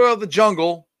ruler of the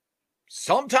jungle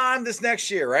sometime this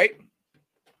next year, right?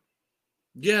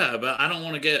 Yeah, but I don't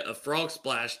want to get a frog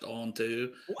splashed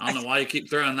onto. I don't know why you keep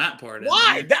throwing that part in.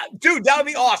 Why? That would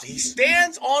be awesome. He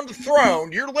stands on the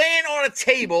throne. You're laying on a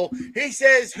table. He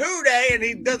says, "Who day?" and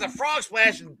he does a frog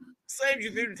splash and slams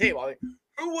you through the table. I mean,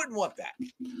 who wouldn't want that?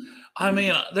 I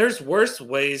mean, there's worse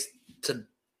ways to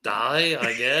die,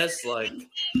 I guess. Like,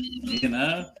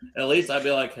 at least I'd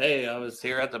be like, hey, I was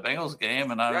here at the Bengals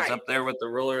game and I was up there with the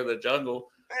ruler of the jungle.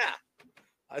 Yeah.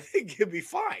 I think it'd be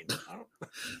fine.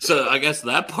 So I guess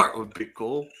that part would be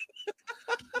cool.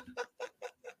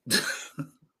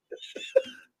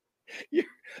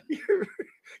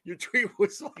 Your tweet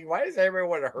was like, why does everyone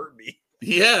want to hurt me?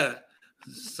 Yeah.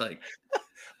 It's like,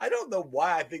 I don't know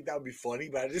why I think that would be funny,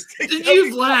 but I just think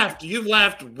you've laughed. You've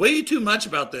laughed way too much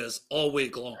about this all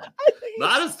week long.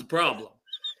 That is the problem.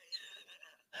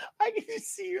 I can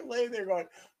just see you laying there going,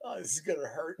 oh, this is going to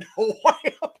hurt.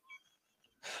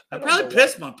 I probably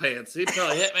pissed my pants. He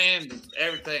probably hit me and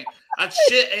everything. I'd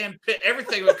shit and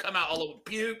everything would come out all over.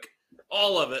 Puke,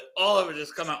 all of it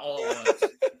just come out all at once.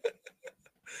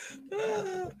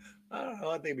 I don't know.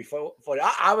 I think it'd be funny.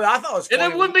 I thought it was funny.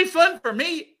 And it wouldn't be fun for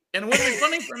me. And it wouldn't be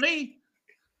funny for me.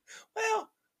 Well,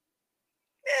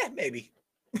 maybe.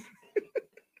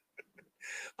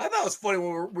 I thought it was funny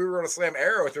when we were going to slam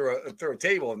Arrow through a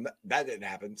table, and that didn't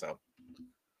happen. So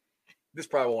this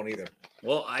probably won't either.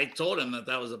 Well, I told him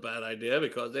that was a bad idea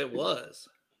because it was.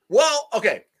 Well,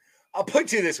 okay. I'll put it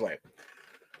to you this way.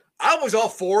 I was all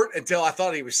for it until I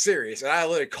thought he was serious, and I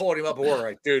literally called him up and we're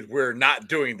like, "Dude, we're not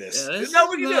doing this. Yeah, There's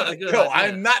nothing to do. No,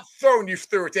 I'm not throwing you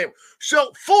through a table."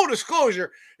 So, full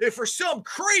disclosure, if for some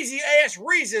crazy ass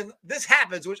reason this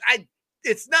happens, which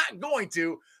it's not going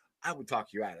to, I would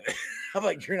talk you out of it. I'm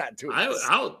like, "You're not doing this."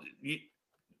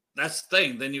 That's the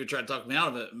thing. Then you would try to talk me out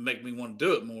of it and make me want to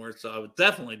do it more. So I would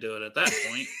definitely do it at that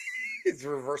point. It's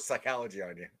reverse psychology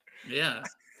on you. Yeah.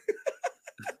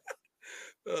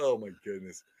 Oh my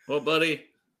goodness. Well, buddy,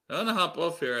 I'm gonna hop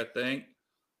off here, I think.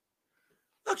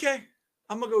 Okay.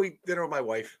 I'm gonna go eat dinner with my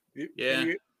wife. You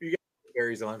get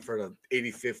Gary's on for the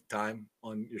 85th time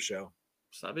on your show.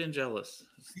 Stop being jealous.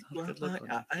 Well,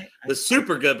 the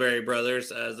Super Goodberry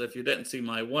Brothers, as if you didn't see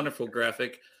my wonderful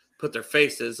graphic, put their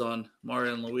faces on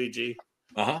Mario and Luigi.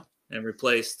 And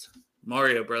replaced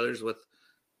Mario Brothers with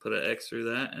put an X through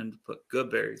that and put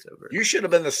Goodberries over it. You should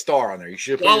have been the star on there. You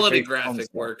should have quality graphic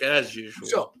work as usual.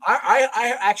 So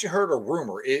I actually heard a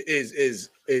rumor. Is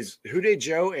Houday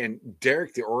Joe and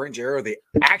Derek the Orange Arrow, are they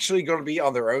actually going to be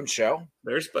on their own show?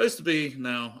 They're supposed to be.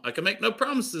 No, I can make no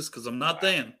promises because I'm not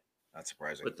them. That's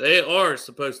surprising. But they are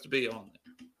supposed to be on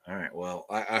there. All right. Well,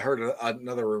 I heard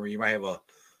another rumor. You might have a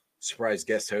surprise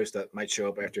guest host that might show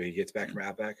up after he gets back from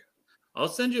Outback. I'll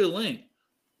send you a link.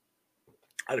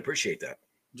 I'd appreciate that.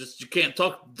 Just you can't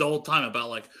talk the whole time about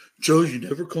like, Joe, you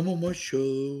never come on my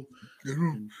show.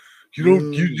 You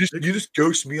just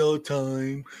ghost me all the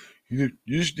time. You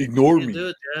just ignore me. Do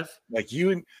it, Jeff. Like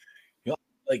you're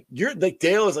like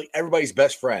Dale is like everybody's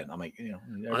best friend. I'm like,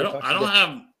 I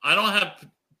don't have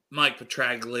Mike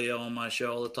Petraglia on my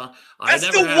show all the time. That's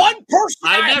one person.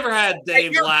 I never had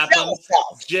Dave Lapham,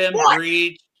 Jim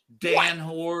Breach, Dan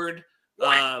Horde.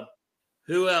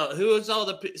 Who else? Who is all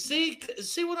the see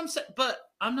what I'm saying? But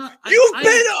I'm not. You've been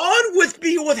on with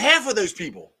me with half of those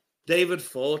people. David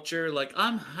Fulcher. Like,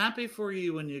 I'm happy for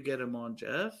you when you get him on,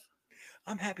 Jeff.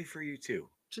 I'm happy for you too.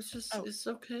 It's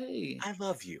okay. I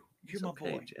love you. You're my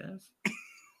boy, Jeff.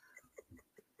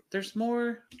 There's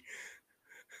more.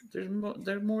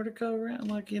 There's more to go around.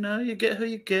 Like, you get who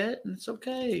you get, and it's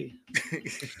okay.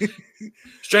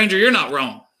 Stranger, you're not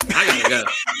wrong. I gotta go.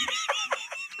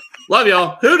 Love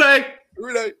y'all. Houday.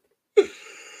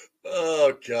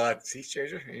 Oh God. See,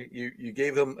 Stranger, you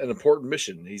gave him an important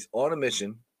mission. He's on a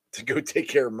mission to go take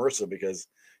care of Mercer because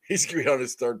he's gonna be on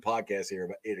his third podcast here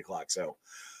about 8:00. So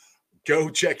go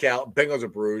check out Bengals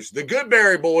and Brews. The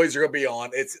Goodberry boys are gonna be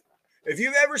on. If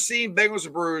you've ever seen Bengals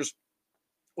and Brews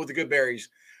with the Goodberries,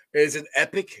 it's an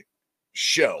epic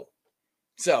show.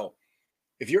 So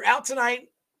if you're out tonight,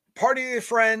 party with your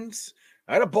friends,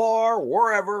 at a bar,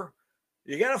 wherever,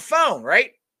 you got a phone,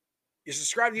 right? You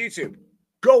subscribe to YouTube.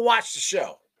 Go watch the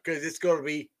show because it's going to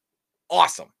be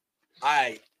awesome.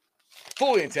 I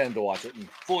fully intend to watch it and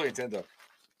fully intend to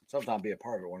sometime be a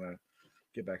part of it when I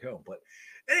get back home. But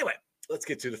anyway, let's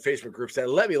get to the Facebook groups that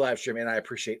let me live stream, and I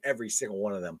appreciate every single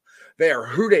one of them. They are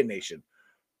Houday Nation,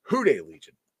 Houday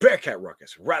Legion, Bearcat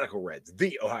Ruckus, Radical Reds,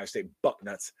 the Ohio State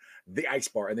Bucknuts, the Ice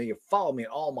Bar, and then you follow me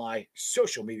on all my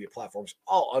social media platforms,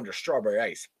 all under Strawberry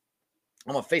Ice.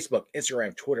 I'm on Facebook,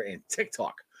 Instagram, Twitter, and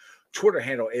TikTok. Twitter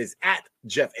handle is at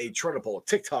Jeff A. Trenopole.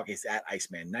 TikTok is at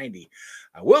Iceman90.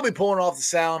 I will be pulling off the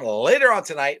sound later on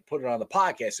tonight, put it on the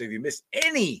podcast. So if you missed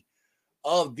any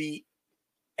of the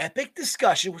epic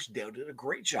discussion, which Dale did a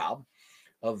great job,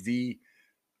 of the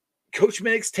Coach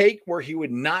Minnick's take where he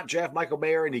would not draft Michael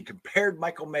Mayer, and he compared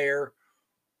Michael Mayer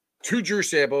to Drew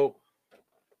Sample,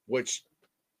 which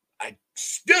I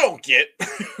still don't get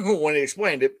when he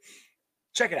explained it.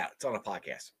 Check it out. It's on a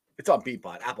podcast. It's on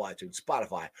Beatpod, Apple iTunes,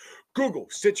 Spotify, Google,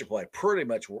 Stitcher Play, pretty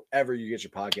much wherever you get your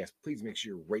podcast. Please make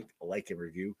sure you rate, like, and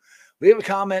review. Leave a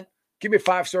comment. Give me a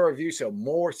 5-star review so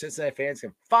more Cincinnati fans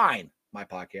can find my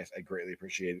podcast. I greatly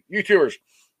appreciate it. YouTubers,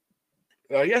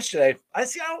 yesterday,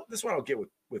 this one I'll get with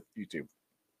YouTube.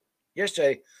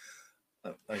 Yesterday,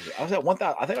 I was at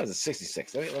 1,000. I think I was at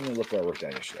 66. Let me look what I wrote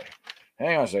down yesterday.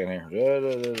 Hang on a second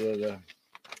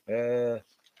here.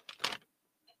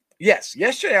 Yes,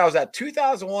 yesterday I was at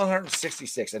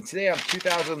 2,166, and today I'm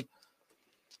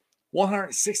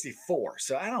 2,164.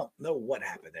 So I don't know what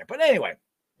happened there. But anyway,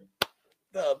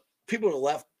 the people who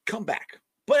left, come back.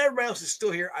 But everybody else is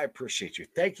still here. I appreciate you.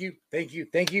 Thank you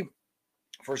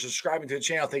for subscribing to the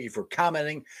channel. Thank you for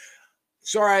commenting.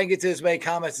 Sorry I didn't get to as many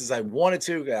comments as I wanted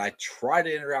to. I try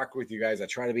to interact with you guys. I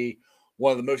try to be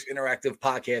one of the most interactive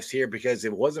podcasts here, because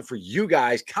if it wasn't for you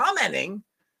guys commenting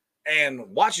and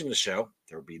watching the show,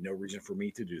 there would be no reason for me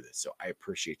to do this. So I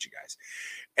appreciate you guys.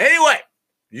 Anyway,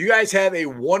 you guys have a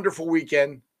wonderful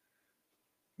weekend.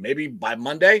 Maybe by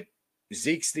Monday,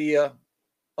 Zeke's a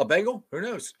Bengal. Who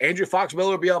knows? Andrew Fox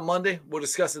Miller will be on Monday. We'll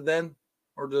discuss it then,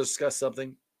 or discuss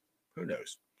something. Who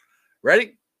knows?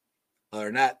 Ready? Other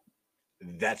than that,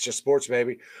 that's just sports,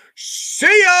 baby. See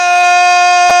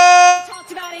ya!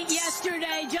 Talked about it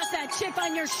yesterday, just that chip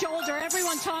on your shoulder.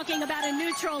 Everyone talking about a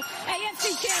neutral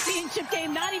AFC championship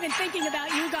game, not even thinking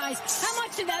about you guys. How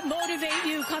much did that motivate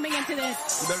you coming into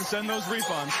this? You better send those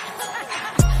refunds.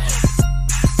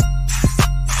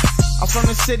 I'm from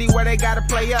the city where they gotta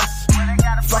play us.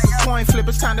 Fuck a coin flip,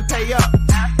 it's time to pay up.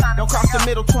 Don't cross the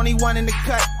middle, 21 in the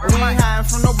cut. We ain't hiding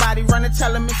from nobody, run and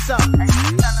tell them it's up.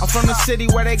 I'm from the city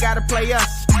where they gotta play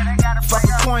us. Fuck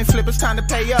a coin flip, it's time to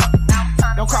pay up.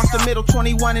 Don't cross the middle,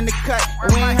 21 in the cut.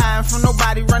 We ain't hiding from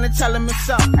nobody, run and tell them it's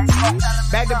up.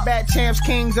 Back-to-back champs,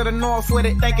 kings of the north with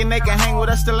it. Thinking they can hang with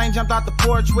us, still ain't jumped out the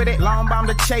porch with it. Long bomb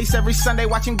to chase every Sunday,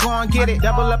 watch him go and get it.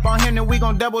 Double up on him, then we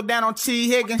gon' double down on T.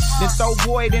 Higgins. Then throw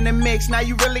Boyd in the mix, now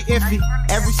you really iffy.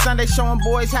 Every Sunday showing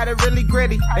boys how to really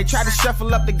gritty. They try to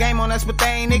shuffle up the game on us, but they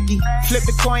ain't icky. Flip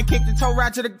the coin, kick the toe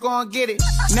right to the go and get it.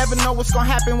 Never know what's gonna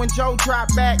happen when Joe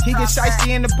drop back. He get shiesty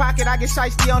in the pocket, I get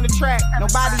shiesty on the track.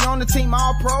 Nobody on the team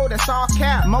all pro, that's all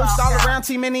cap. Most all around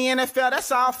team in the NFL,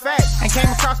 that's all fact. Ain't came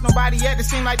across nobody yet that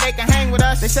seem like they can hang with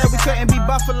us. They said we couldn't be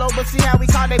Buffalo, but see how we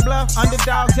call they bluff.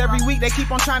 Underdogs every week, they keep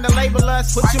on trying to label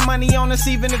us. Put your money on us,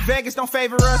 even if Vegas don't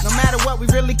favor us. No matter what, we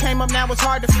really came up, now it's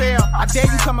hard to fail. I dare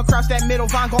you come across that middle,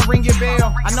 Von gon' ring your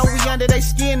bell. I know we under they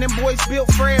skin, them boys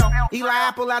built frail. Eli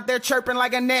Apple out there chirping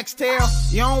like a next tail.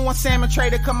 You don't want Salmon Trey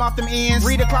to come off them ends.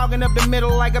 Rita clogging up the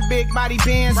middle like a big body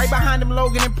Benz. Right behind them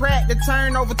Logan and Pratt, the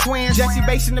turnover twins. Jesse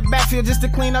Bates in the backfield just to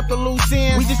clean up the loose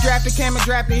ends. We just drafted Cam and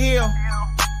drafted Hill.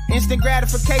 Instant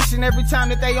gratification every time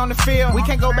that they on the field. We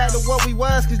can't go back to what we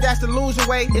was, cause that's the loser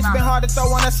way. It's been hard to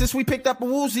throw on us since we picked up a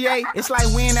Woozier. It's like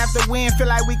win after win, feel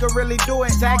like we could really do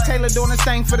it. Zach Taylor doing his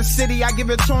thing for the city, I give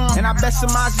it to him. And I bet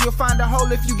Samaji will find a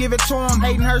hole if you give it to him.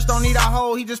 Hayden Hurst don't need a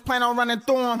hole, he just plan on running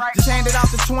through him. Just hand it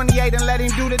off to 28 and let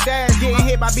him do the dash. Getting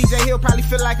hit by BJ Hill probably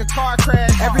feel like a car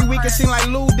crash. Every week it seem like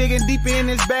Lou digging deeper in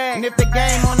his bag. And if the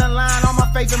game on the line, all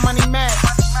my favorite money match.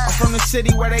 I'm from the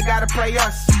city where they gotta play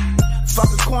us.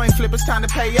 Fuck a coin flip, it's time to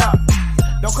pay up.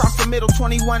 Don't cross the middle,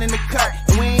 21 in the cut.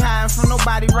 And we ain't hiding from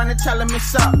nobody, run and tell them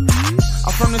it's up.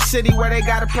 I'm from the city where they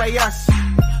gotta play us.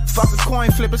 Fuck a coin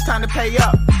flip, it's time to pay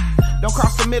up. Don't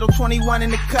cross the middle, 21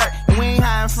 in the cut. And we ain't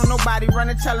hiding from nobody, run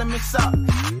and tell them it's up.